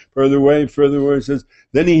away, further away, further away. He says,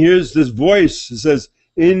 then he hears this voice. It says,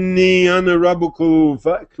 Inni ana rabbuku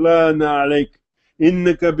fa'klana alayk.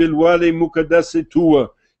 Innaka bilwadi muqaddasi tuwa.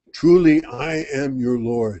 Truly, I am your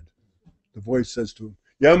Lord. The voice says to him,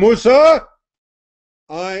 Ya Musa,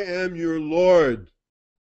 I am your Lord.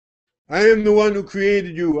 I am the one who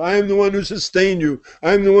created you. I am the one who sustained you.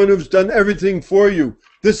 I am the one who's done everything for you.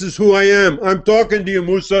 This is who I am. I'm talking to you,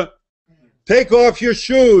 Musa. Take off your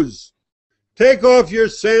shoes. Take off your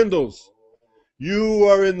sandals. You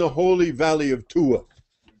are in the holy valley of Tuwa.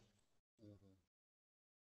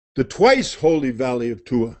 The twice holy valley of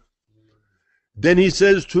Tuwa. Then he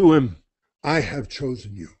says to him, I have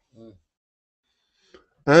chosen you.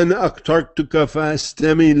 Ana akhtartuka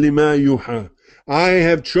fastami lima yuha. I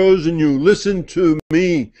have chosen you. Listen to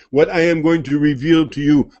me, what I am going to reveal to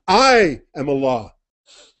you. I am Allah.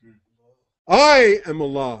 I am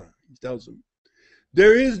Allah, he tells him.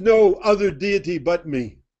 There is no other deity but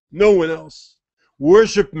me. No one else.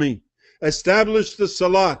 Worship me. Establish the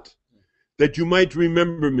salat that you might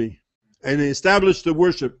remember me. And establish the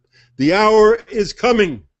worship. The hour is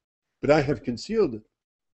coming, but I have concealed it,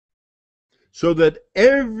 so that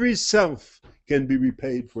every self can be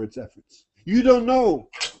repaid for its efforts. You don't know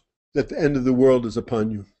that the end of the world is upon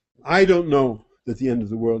you. I don't know that the end of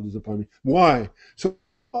the world is upon me. Why? So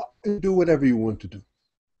do whatever you want to do.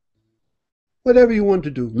 Whatever you want to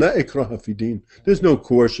do. La ikraha fi din. There's no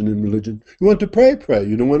coercion in religion. You want to pray, pray.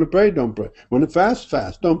 You don't want to pray, don't pray. You want to fast,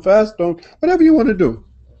 fast. Don't fast, don't. Whatever you want to do.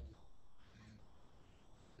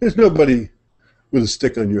 There's nobody with a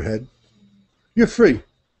stick on your head. You're free.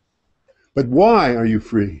 But why are you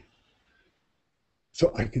free?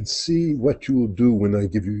 So I can see what you will do when I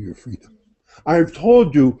give you your freedom. I have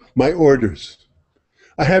told you my orders.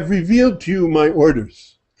 I have revealed to you my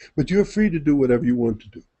orders. But you're free to do whatever you want to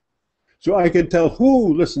do. So I can tell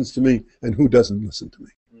who listens to me and who doesn't listen to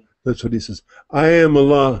me. That's what he says. I am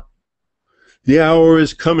Allah. The hour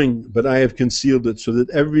is coming, but I have concealed it so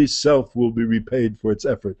that every self will be repaid for its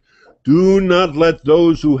effort. Do not let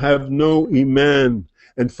those who have no iman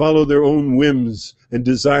and follow their own whims and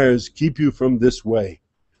desires keep you from this way,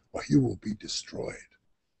 or you will be destroyed.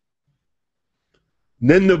 And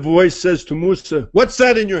then the voice says to Musa, what's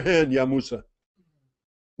that in your hand, Ya Musa?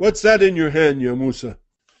 What's that in your hand, Ya Musa?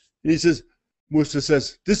 And he says, Musa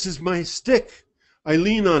says, this is my stick. I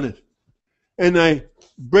lean on it. And I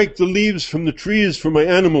break the leaves from the trees for my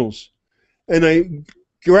animals. And I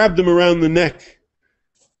grab them around the neck.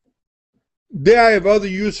 There I have other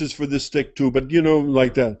uses for this stick too, but you know,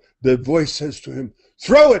 like that. The voice says to him,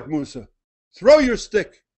 throw it, Musa. Throw your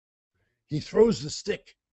stick. He throws the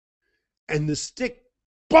stick. And the stick,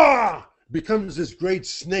 bah, becomes this great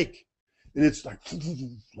snake. And it's like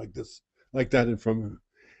this, like that in front of him.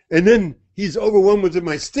 And then he's overwhelmed with it.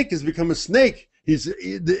 My stick has become a snake. He's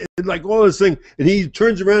like all this thing. And he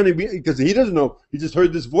turns around because he doesn't know. He just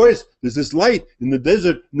heard this voice. There's this light in the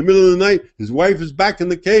desert in the middle of the night. His wife is back in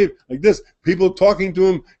the cave like this. People talking to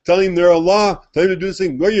him, telling him they're Allah, telling him to do this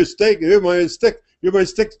thing. Go your stick. Here, my stick. Here, my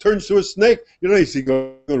stick turns to a snake. You know, he's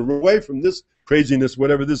going to run away from this craziness,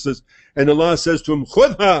 whatever this is. And Allah says to him,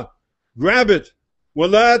 Khudha, grab it.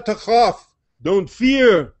 Wala takhaf. Don't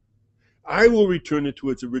fear. I will return it to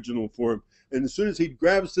its original form. And as soon as he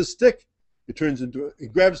grabs the stick, it turns into, he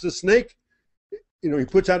grabs the snake, you know, he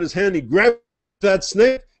puts out his hand, he grabs that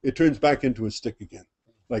snake, it turns back into a stick again,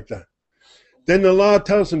 like that. Then Allah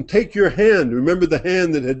tells him, take your hand. Remember the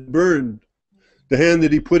hand that had burned, the hand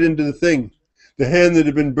that he put into the thing, the hand that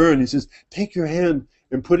had been burned. He says, take your hand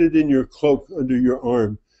and put it in your cloak under your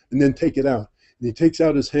arm, and then take it out. And he takes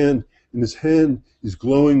out his hand, and his hand is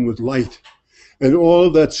glowing with light. And all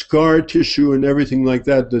that scar tissue and everything like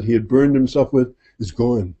that that he had burned himself with is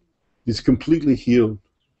gone. He's completely healed.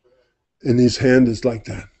 And his hand is like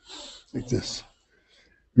that, like this.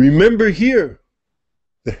 Remember here,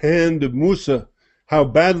 the hand of Musa, how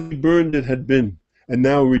badly burned it had been, and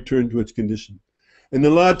now returned to its condition. And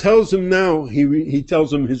Allah tells him now, he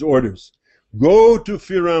tells him his orders. Go to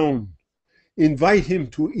Firaun, invite him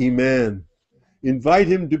to Iman, invite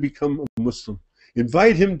him to become a Muslim,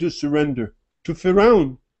 invite him to surrender to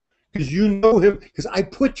Firaun, because you know him, because I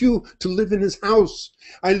put you to live in his house.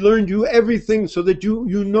 I learned you everything so that you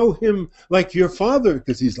know him like your father,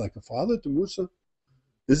 because he's like a father to Musa,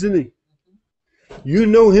 isn't he? You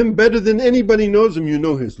know him better than anybody knows him. You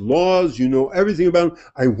know his laws, you know everything about him.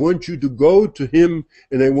 I want you to go to him,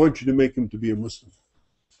 and I want you to make him to be a Muslim.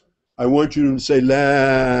 I want you to say,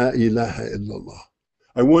 La ilaha illallah.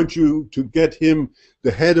 I want you to get him,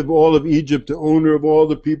 the head of all of Egypt, the owner of all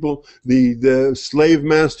the people, the slave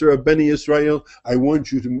master of Beni Israel. I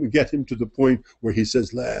want you to get him to the point where he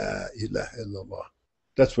says, La ilaha illallah.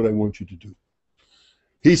 That's what I want you to do.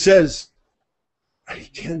 He says, I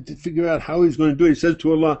can't figure out how he's going to do it. He says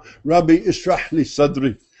to Allah, Rabbi ishrah li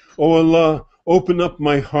sadri. Oh Allah, open up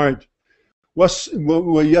my heart.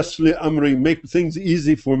 وَيَسْلِ أَمْرِي, make things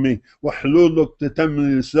easy for me. وَحْلُولُ اُقْدَةً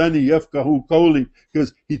مِنْ لِسَانِي يَفْقَهُ قَوْلِي,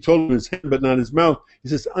 because he told him his hand but not his mouth. He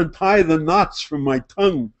says, untie the knots from my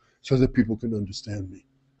tongue so that people can understand me.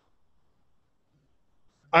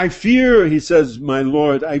 I fear, he says, my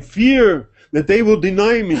Lord, I fear that they will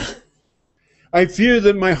deny me. I fear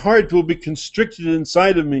that my heart will be constricted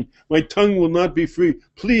inside of me. My tongue will not be free.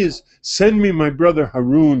 Please send me my brother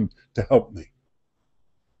Harun to help me.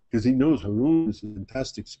 Because he knows Harun is a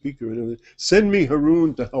fantastic speaker and everything. Send me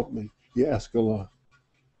Harun to help me. He asked Allah.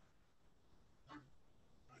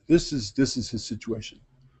 This is his situation.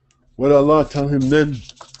 What did Allah tell him then?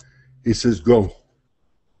 He says, go.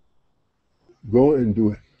 Go and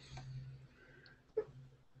do it.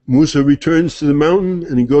 Musa returns to the mountain,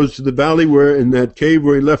 and he goes to the valley where, in that cave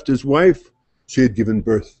where he left his wife, she had given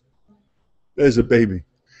birth. There's a baby.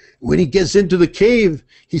 When he gets into the cave,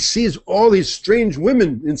 he sees all these strange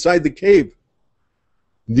women inside the cave.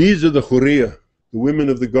 These are the Hurriya, the women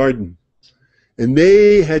of the garden. And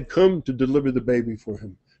they had come to deliver the baby for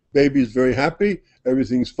him. Baby is very happy,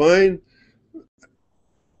 everything's fine.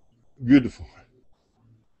 Beautiful.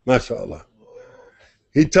 MashaAllah.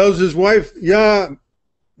 He tells his wife, Ya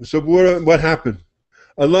Sabura, what happened?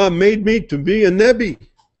 Allah made me to be a Nabi.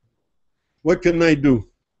 What can I do?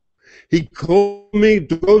 He called me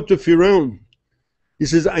to go to Firaun. He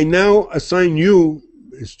says, I now assign you,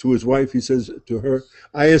 to his wife, he says to her,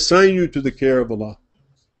 I assign you to the care of Allah.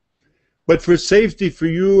 But for safety for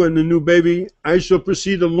you and the new baby, I shall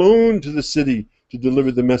proceed alone to the city to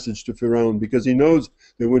deliver the message to Firaun, because he knows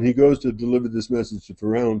that when he goes to deliver this message to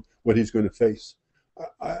Firaun, what he's going to face.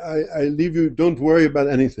 I leave you, don't worry about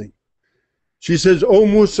anything. She says, O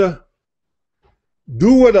Musa,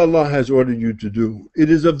 do what Allah has ordered you to do. It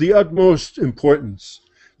is of the utmost importance.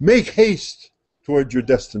 Make haste towards your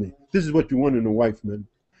destiny. This is what you want in a wife, man.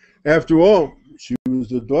 After all, she was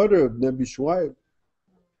the daughter of Nabi Shuaib.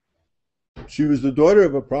 She was the daughter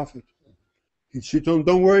of a prophet. She told him,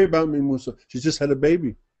 don't worry about me, Musa. She just had a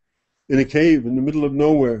baby in a cave in the middle of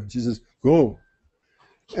nowhere. She says, go.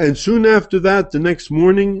 And soon after that, the next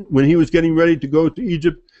morning, when he was getting ready to go to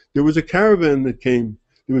Egypt, there was a caravan that came.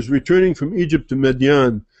 It was returning from Egypt to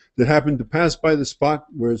Midian that happened to pass by the spot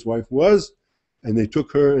where his wife was, and they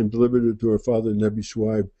took her and delivered her to her father, Nabi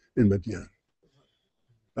Shuaib, in Midian.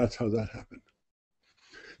 That's how that happened.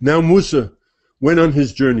 Now Musa went on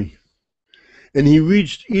his journey, and he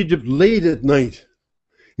reached Egypt late at night.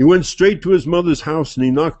 He went straight to his mother's house, and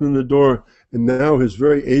he knocked on the door, and now his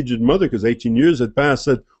very aged mother, because 18 years had passed,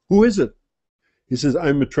 said, "Who is it?" He says,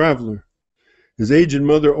 "I'm a traveler." His aged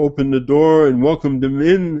mother opened the door and welcomed him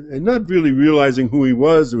in, and not really realizing who he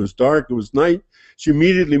was. It was dark, it was night. She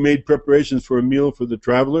immediately made preparations for a meal for the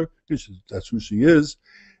traveler. He says, that's who she is.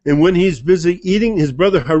 And when he's busy eating, his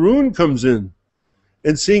brother Harun comes in.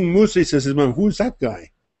 And seeing Musa, he says, "Mom, who's that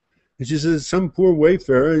guy?" And she says, "Some poor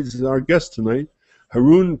wayfarer. He's our guest tonight."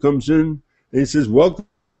 Harun comes in, and he says, "Welcome,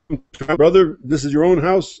 brother. This is your own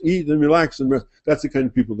house. Eat and relax and rest." That's the kind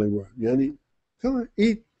of people they were. Yani, come on,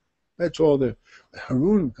 eat. That's all there.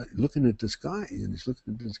 Harun looking at this guy, and he's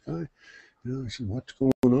looking at this guy. You know, he said, "What's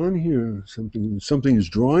going on here? Something is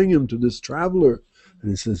drawing him to this traveler." And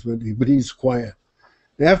he says, but he's quiet.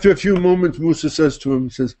 After a few moments, Musa says to him, he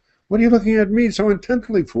says, "What are you looking at me so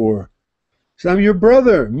intently for?" He says, "I'm your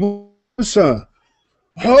brother, Musa."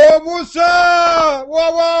 "Oh, Musa!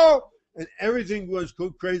 Whoa, whoa!" And everything was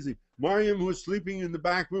go crazy. Mariam, who was sleeping in the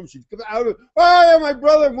back room, she'd come out of, "Oh, my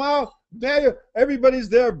brother, wow." There, everybody's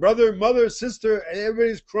there, brother, mother, sister,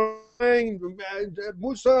 everybody's crying,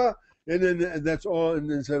 "Musa." And then that's all, and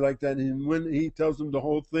then so like that. And when he tells them the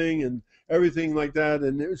whole thing and everything like that,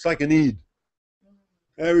 and it's like an Eid.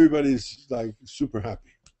 Everybody's like super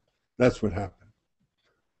happy. That's what happened.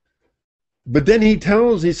 But then he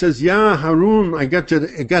says, "Yeah, Harun, I got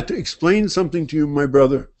to explain something to you, my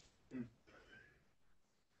brother.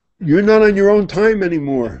 You're not on your own time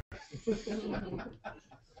anymore.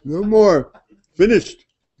 No more. Finished.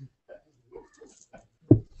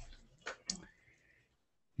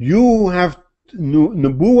 You have,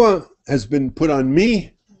 Nubuwah has been put on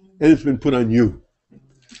me, and it's been put on you.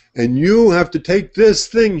 And you have to take this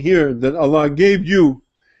thing here that Allah gave you,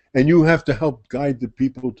 and you have to help guide the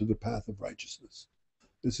people to the path of righteousness.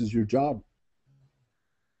 This is your job.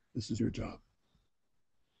 This is your job."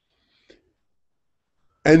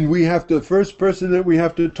 And the first person that we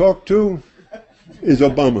have to talk to is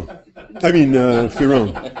Obama. I mean, Firaun.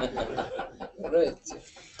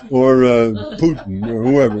 Or Putin, or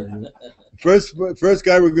whoever. First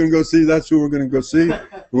guy we're going to go see, that's who we're going to go see.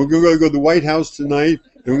 We're going to go to the White House tonight,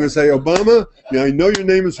 and we're going to say, "Obama, yeah, I know your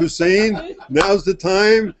name is Hussein. Now's the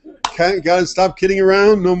time. Got to stop kidding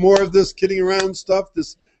around. No more of this kidding around stuff.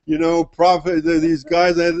 This, prophet, these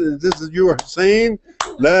guys, this is you, Hussein.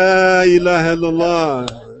 La ilaha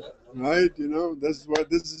illallah." Right?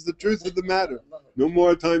 This is the truth of the matter. No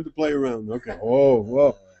more time to play around. Okay. Oh,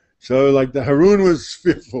 well. So like the Harun was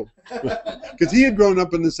fearful because he had grown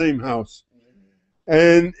up in the same house,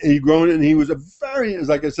 and he was a very,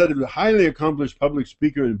 like I said, a highly accomplished public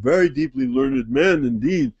speaker and very deeply learned man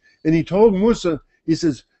indeed. And he told Musa, he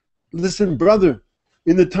says, "Listen, brother,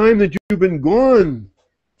 in the time that you've been gone,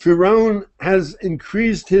 Firaun has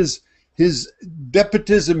increased his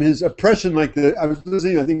despotism, his oppression. Like I was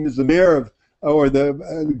listening, I think it was the mayor or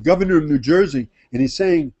the governor of New Jersey, and he's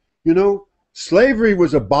saying, slavery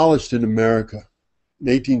was abolished in America in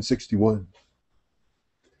 1861.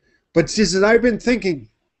 But she says, I've been thinking,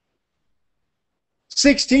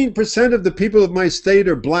 16% of the people of my state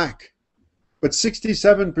are black, but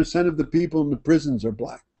 67% of the people in the prisons are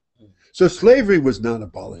black. So slavery was not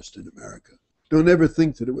abolished in America. Don't ever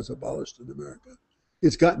think that it was abolished in America.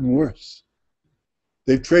 It's gotten worse.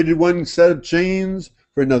 They've traded one set of chains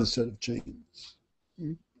for another set of chains.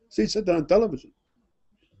 See, he said that on television.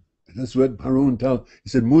 That's what Harun tells. He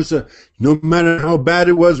said, "Musa, no matter how bad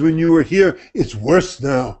it was when you were here, it's worse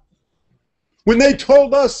now. When they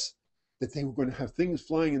told us that they were going to have things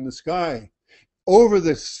flying in the sky over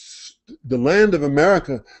the land of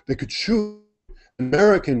America that could shoot an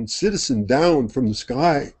American citizen down from the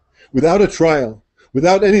sky without a trial,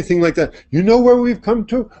 without anything like that. You know where we've come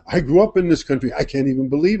to? I grew up in this country. I can't even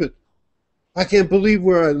believe it. I can't believe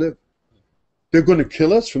where I live. They're going to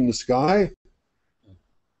kill us from the sky."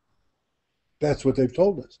 That's what they've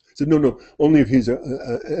told us. I said, no, only if he's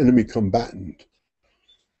an enemy combatant.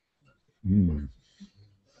 Am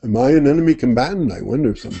I an enemy combatant? I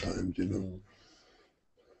wonder sometimes,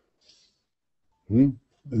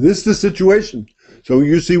 This is the situation. So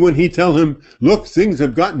you see when he tell him, look, things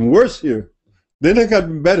have gotten worse here. They're not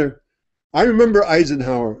gotten better. I remember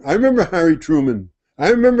Eisenhower. I remember Harry Truman. I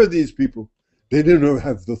remember these people. They didn't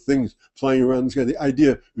have the things flying around the sky. The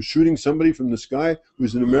idea of shooting somebody from the sky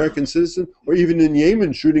who's an American citizen, or even in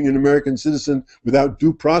Yemen shooting an American citizen without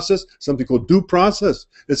due process, something called due process.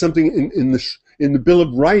 It's something in the Bill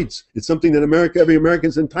of Rights. It's something that every American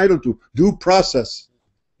is entitled to. Due process.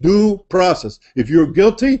 Due process. If you're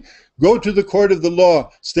guilty, go to the court of the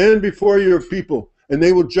law. Stand before your people, and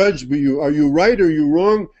they will judge you. Are you right or are you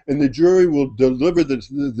wrong? And the jury will deliver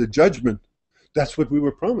the judgment. That's what we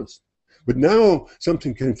were promised. But now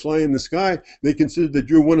something can fly in the sky. They consider that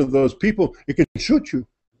you're one of those people. It can shoot you,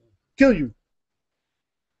 kill you.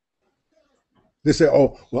 They say,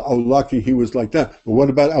 oh, well, Awlaki, he was like that. But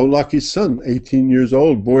what about Awlaki's son, 18 years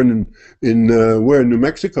old, born in where? New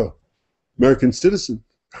Mexico, American citizen.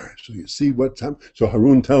 All right, so you see what's happening. So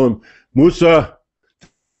Harun tell him, Musa,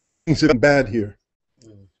 things are bad here.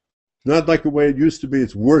 Not like the way it used to be.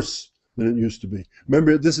 It's worse than it used to be.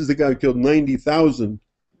 Remember, this is the guy who killed 90,000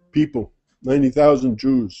 people, 90,000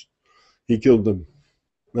 Jews. He killed them,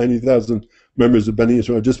 90,000 members of Bani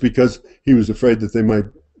Israel, just because he was afraid that they might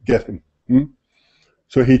get him.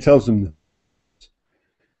 So he tells them,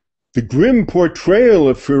 the grim portrayal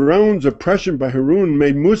of Pharaoh's oppression by Harun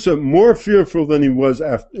made Musa more fearful than he was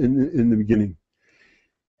in the beginning.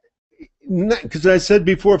 Because I said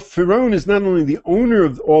before, Pharaoh is not only the owner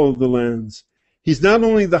of all of the lands, he's not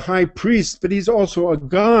only the high priest, but he's also a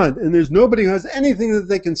god, and there's nobody who has anything that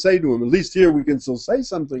they can say to him. At least here we can still say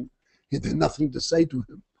something. There's nothing to say to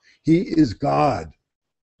him. He is God.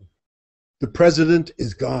 The president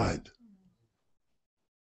is God.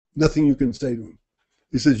 Nothing you can say to him.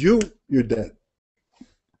 He says, you're dead.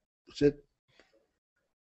 That's it.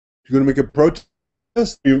 You're going to make a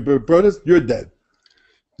protest? You're dead.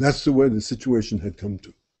 That's the way the situation had come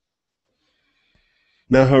to.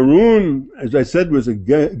 Now Harun, as I said, was a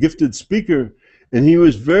gifted speaker, and he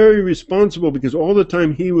was very responsible because all the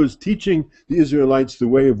time he was teaching the Israelites the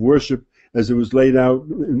way of worship as it was laid out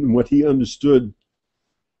in what he understood.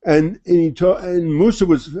 And Musa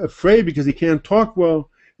was afraid because he can't talk well.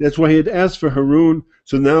 That's why he had asked for Harun.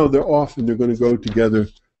 So now they're off and they're going to go together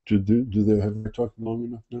to do their. Have I talked long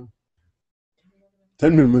enough now?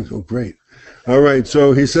 10 minutes. Oh, great. All right.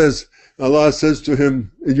 So he says, Allah says to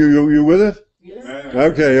him, you with it? Yeah.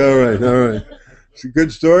 Okay. All right. It's a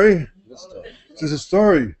good story. This is a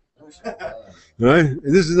story. Right?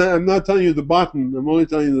 This is not, I'm not telling you the bottom. I'm only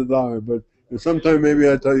telling you the dollar. But sometime maybe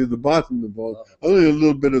I tell you the bottom of all. Only a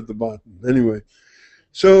little bit of the bottom. Anyway.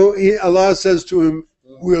 So Allah says to him,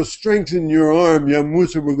 we'll strengthen your arm, Ya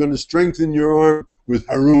Musa, we're going to strengthen your arm with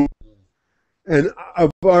Harun. And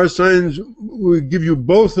of our signs, we give you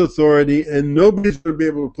both authority, and nobody's going to be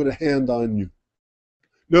able to put a hand on you.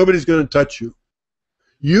 Nobody's going to touch you.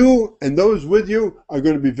 You and those with you are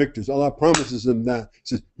going to be victors. Allah promises them that. He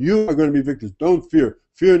says, you are going to be victors. Don't fear.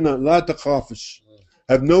 Fear not. La takhafish.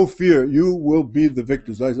 Have no fear. You will be the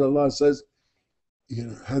victors. As Allah says,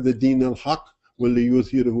 hada din al-haq.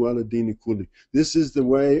 This is the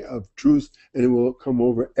way of truth, and it will come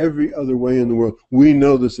over every other way in the world. We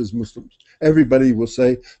know this as Muslims. Everybody will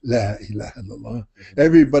say, La ilaha illallah.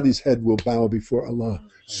 Everybody's head will bow before Allah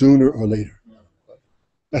sooner or later.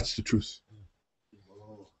 That's the truth.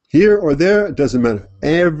 Here or there, it doesn't matter.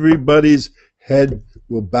 Everybody's head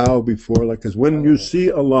will bow before Allah. Because when you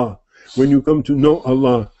see Allah, when you come to know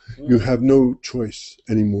Allah, you have no choice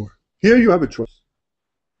anymore. Here you have a choice.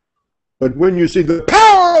 But when you see the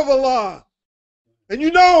power of Allah, and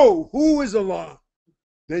you know who is Allah,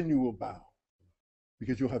 then you will bow.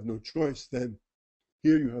 Because you'll have no choice then.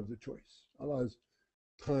 Here you have the choice. Allah's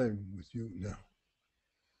time with you now.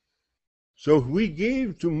 So we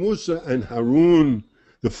gave to Musa and Harun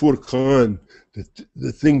the Furqan,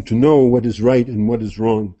 the thing to know what is right and what is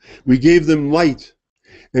wrong. We gave them light,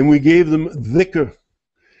 and we gave them dhikr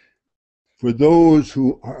for those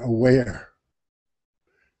who are aware.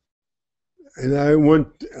 And I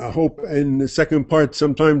hope in the second part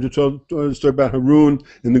sometime to tell a story about Harun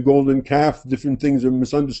and the golden calf. Different things are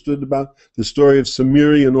misunderstood about the story of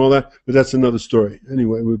Samiri and all that, but that's another story.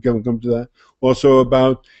 Anyway, we'll come to that. Also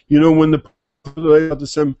about, when the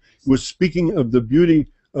Prophet was speaking of the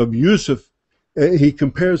beauty of Yusuf, he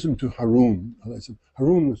compares him to Harun.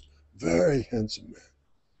 Harun was a very handsome man.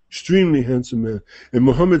 Extremely handsome man. And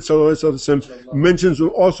Muhammad mentions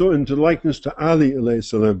also into likeness to Ali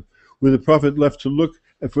alayhis-salaam, where the Prophet left to look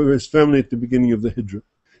for his family at the beginning of the Hijrah.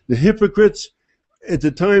 The hypocrites at the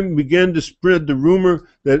time began to spread the rumor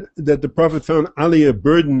that the Prophet found Ali a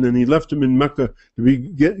burden and he left him in Mecca to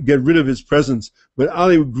get rid of his presence. But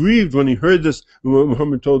Ali grieved when he heard this. And when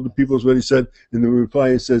Muhammad told the people what he said, in the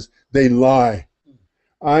reply he says, they lie.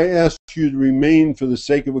 I asked you to remain for the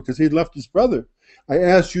sake of it, because he left his brother. I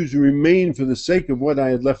asked you to remain for the sake of what I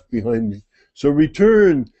had left behind me. So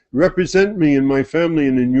return, represent me in my family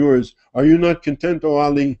and in yours. Are you not content, O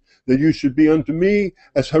Ali, that you should be unto me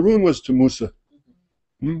as Harun was to Musa?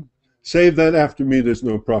 Save that after me there's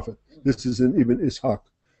no prophet. This is in Ibn Ishaq.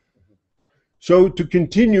 So to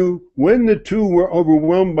continue, when the two were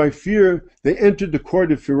overwhelmed by fear, they entered the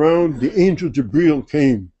court of Firaun. The angel Jibreel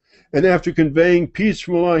came. And after conveying peace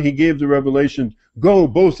from Allah, he gave the revelation, go,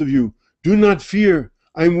 both of you, do not fear.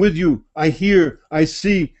 I'm with you. I hear, I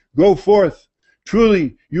see. Go forth.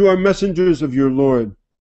 Truly, you are messengers of your Lord.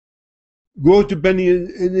 Go to then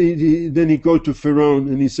he go to Firaun,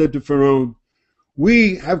 and he said to Firaun,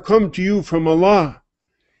 we have come to you from Allah.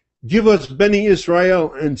 Give us Bani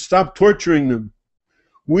Israel and stop torturing them.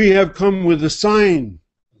 We have come with a sign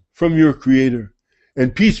from your Creator,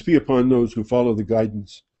 and peace be upon those who follow the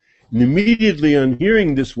guidance. And immediately on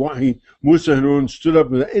hearing this wahi, Musa and Harun stood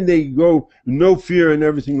up, and they go, no fear and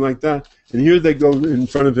everything like that. And here they go in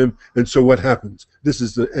front of him, and so what happens? This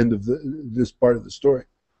is the end of this part of the story.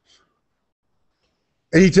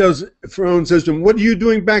 And he tells, Pharaoh says to him, what are you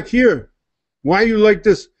doing back here? Why are you like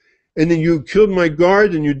this? And then you killed my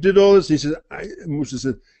guard and you did all this. He says, Musa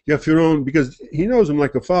said, yeah, Pharaoh, because he knows him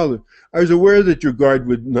like a father. I was aware that your guard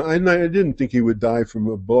would, I didn't think he would die from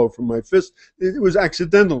a blow from my fist. It was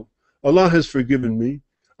accidental. Allah has forgiven me.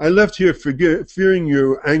 I left here fearing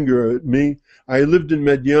your anger at me. I lived in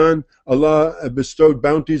Midian. Allah bestowed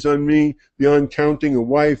bounties on me beyond counting, a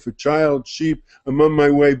wife, a child, sheep. I'm on my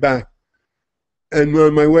way back. And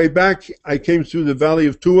on my way back, I came through the valley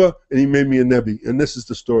of Tua, and he made me a Nebi. And this is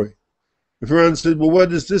the story. The Pharaoh said, well,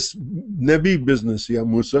 what is this Nebi business, ya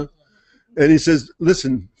Musa? And he says,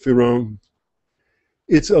 listen, Pharaoh,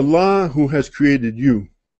 it's Allah who has created you,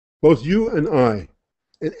 both you and I,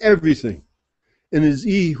 and everything. And it is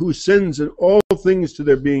He who sends in all things to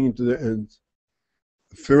their being and to their ends.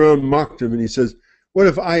 Pharaoh mocked him, and he says, what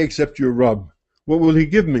if I accept your Rabb? What will he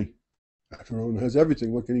give me? Pharaoh has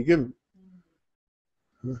everything. What can he give him?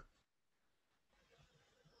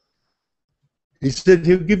 He said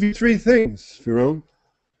he'll give you three things, Pharaoh.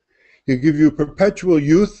 He'll give you perpetual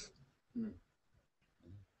youth.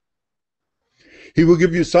 He will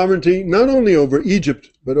give you sovereignty not only over Egypt,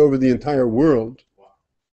 but over the entire world.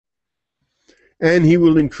 And he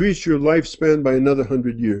will increase your lifespan by another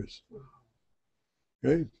 100 years.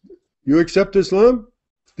 Okay? You accept Islam?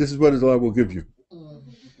 This is what Allah will give you.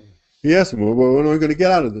 He asked him, well, what am I going to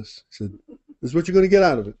get out of this? He said, this is what you're going to get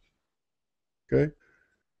out of it. Okay?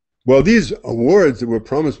 Well, these awards that were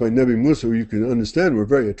promised by Nabi Musa, you can understand, were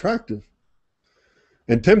very attractive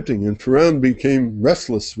and tempting. And Pharaoh became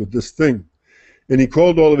restless with this thing. And he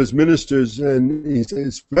called all of his ministers, and he said,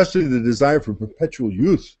 especially the desire for perpetual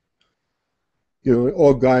youth. You know,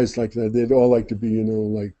 all guys like that, they'd all like to be, you know,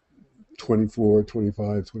 like 24,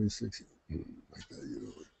 25, 26, like that,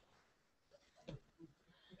 you know.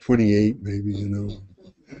 28 maybe, you know.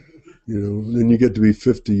 You know, then you get to be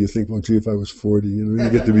 50, you think, well, gee, if I was 40, you know, you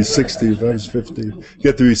get to be 60 if I was 50, you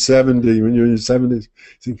get to be 70 when you're in your 70s. You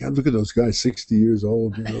think, God, look at those guys, 60 years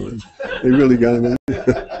old, you know, and they really got it.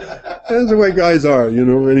 That's the way guys are, you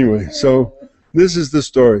know, anyway. So this is the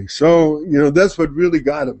story. So, you know, that's what really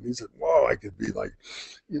got him. He said, whoa, I could be like,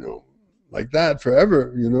 you know, like that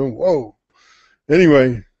forever, you know, whoa.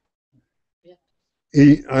 Anyway,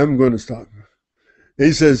 I'm going to stop.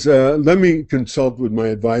 He says, let me consult with my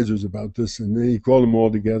advisors about this. And then he called them all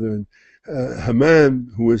together. And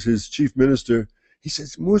Haman, who was his chief minister, he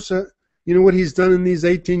says, Musa, you know what he's done in these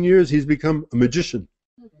 18 years? He's become a magician.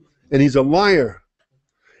 And he's a liar.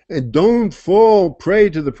 And don't fall prey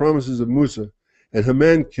to the promises of Musa. And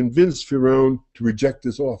Haman convinced Pharaoh to reject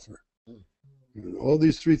this offer. All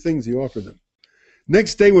these three things he offered them.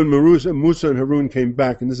 Next day when Musa and Harun came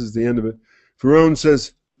back, and this is the end of it, Pharaoh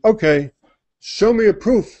says, okay, show me a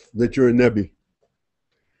proof that you're a Nebi.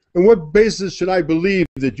 On what basis should I believe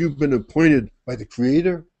that you've been appointed by the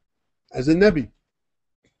Creator as a Nebi?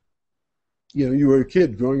 You know, you were a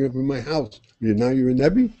kid growing up in my house. Now you're a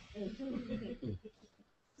Nebi?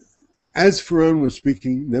 As Pharaoh was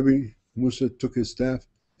speaking, Nebi Musa took his staff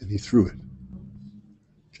and he threw it.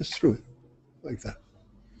 Just threw it, like that.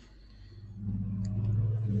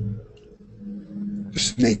 The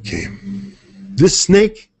snake came. This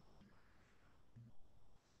snake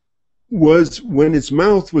was, when its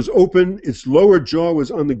mouth was open, its lower jaw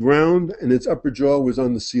was on the ground and its upper jaw was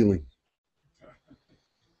on the ceiling.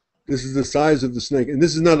 This is the size of the snake. And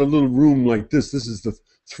this is not a little room like this. This is the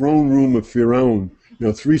throne room of Pharaoh, you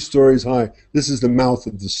know, 3 stories high. This is the mouth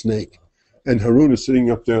of the snake. And Harun is sitting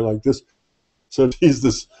up there like this. So he's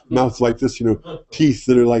this mouth like this, you know, teeth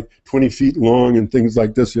that are like 20 feet long and things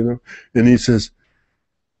like this, you know. And he says,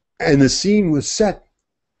 And the scene was set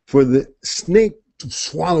for the snake to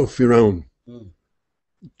swallow Firaun,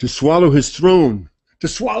 to swallow his throne, to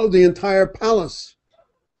swallow the entire palace.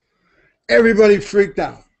 Everybody freaked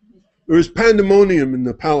out. There was pandemonium in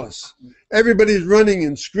the palace. Everybody's running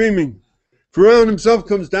and screaming. Firaun himself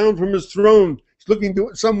comes down from his throne. He's looking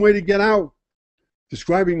for some way to get out.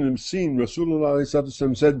 Describing the scene, Rasulullah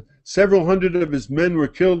ﷺ said, several hundred of his men were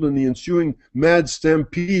killed in the ensuing mad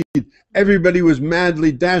stampede. Everybody was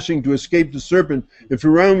madly dashing to escape the serpent. If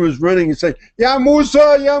Firaun was running, he'd say, Ya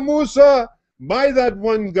Musa, Ya Musa, by that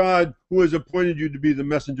one God who has appointed you to be the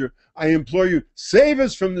messenger, I implore you, save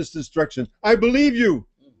us from this destruction. I believe you.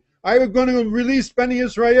 I am going to release Bani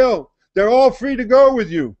Israel. They're all free to go with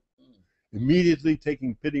you. Immediately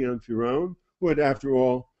taking pity on Firaun, who had, after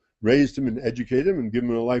all, raised him and educated him and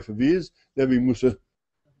given him a life of ease, Nabi Musa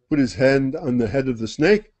put his hand on the head of the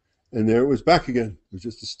snake, and there it was back again. It was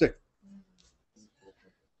just a stick.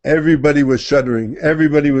 Everybody was shuddering.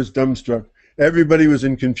 Everybody was dumbstruck. Everybody was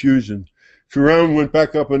in confusion. Firaun went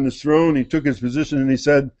back up on his throne. He took his position and he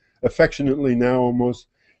said, affectionately now almost,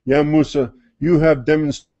 Ya Musa, you have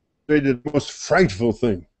demonstrated the most frightful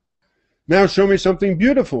thing. Now show me something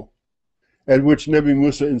beautiful. At which Nabi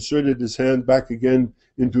Musa inserted his hand back again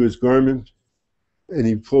into his garment, and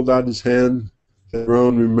he pulled out his hand that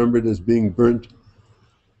Firaun remembered as being burnt,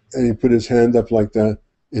 and he put his hand up like that,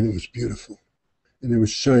 and it was beautiful, and it was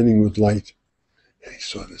shining with light, and he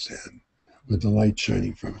saw this hand with the light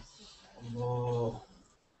shining from it. Whoa.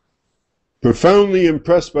 Profoundly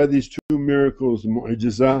impressed by these two miracles, the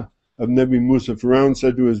mu'jizah of Nabi Musa, Firaun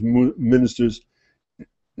said to his ministers,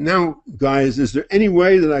 now guys, is there any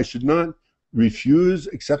way that I should not refuse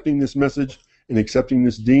accepting this message and accepting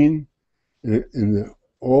this deen? And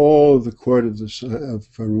all the court of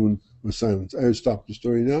Firaun was silent. I will stop the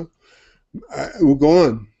story now. We'll go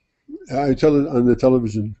on. I tell it on the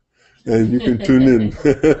television, and you can tune in.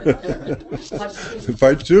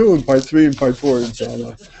 Part 2 and part 3 and part 4,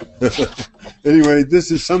 inshallah. Anyway,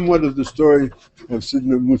 this is somewhat of the story of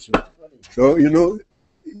Sidna Musa. So, you know,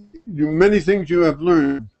 many things you have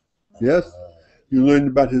learned. Yes? You learned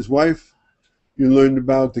about his wife. You learned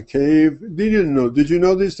about the cave. You didn't know. Did you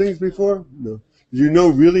know these things before? No. Did you know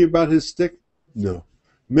really about his stick? No.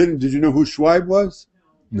 Did you know who Shuaib was?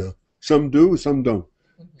 No. Some do, some don't.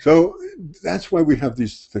 So that's why we have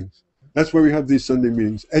these things. That's why we have these Sunday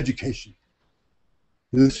meetings. Education.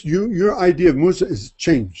 Your idea of Musa is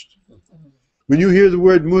changed. When you hear the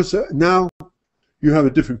word Musa now, you have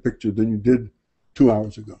a different picture than you did 2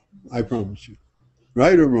 hours ago. I promise you.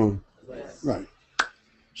 Right or wrong? Yes. Right.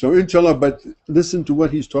 So inshallah, but listen to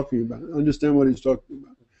what he's talking about. Understand what he's talking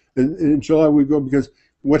about. And inshallah we go, because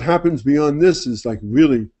what happens beyond this is like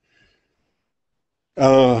really,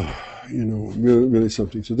 really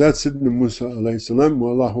something. So that's Sidna Musa alayhis-salaam.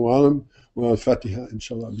 Wallahu alam. Wa al-Fatiha,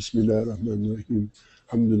 inshallah. Bismillah ar-Rahman ar-Rahim.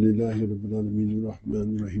 Alhamdulillahi Rabbil Alameen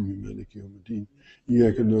ar-Rahman ar-Rahim Maliki Yawmiddin.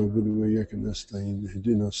 إياك نعبد وإياك نستعين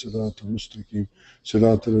اهدنا الصراط المستقيم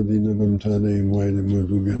صراط الذين أنعمت عليهم غير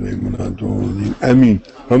المغضوب عليهم ولا الضالين. Ameen.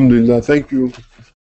 Alhamdulillah. Thank you.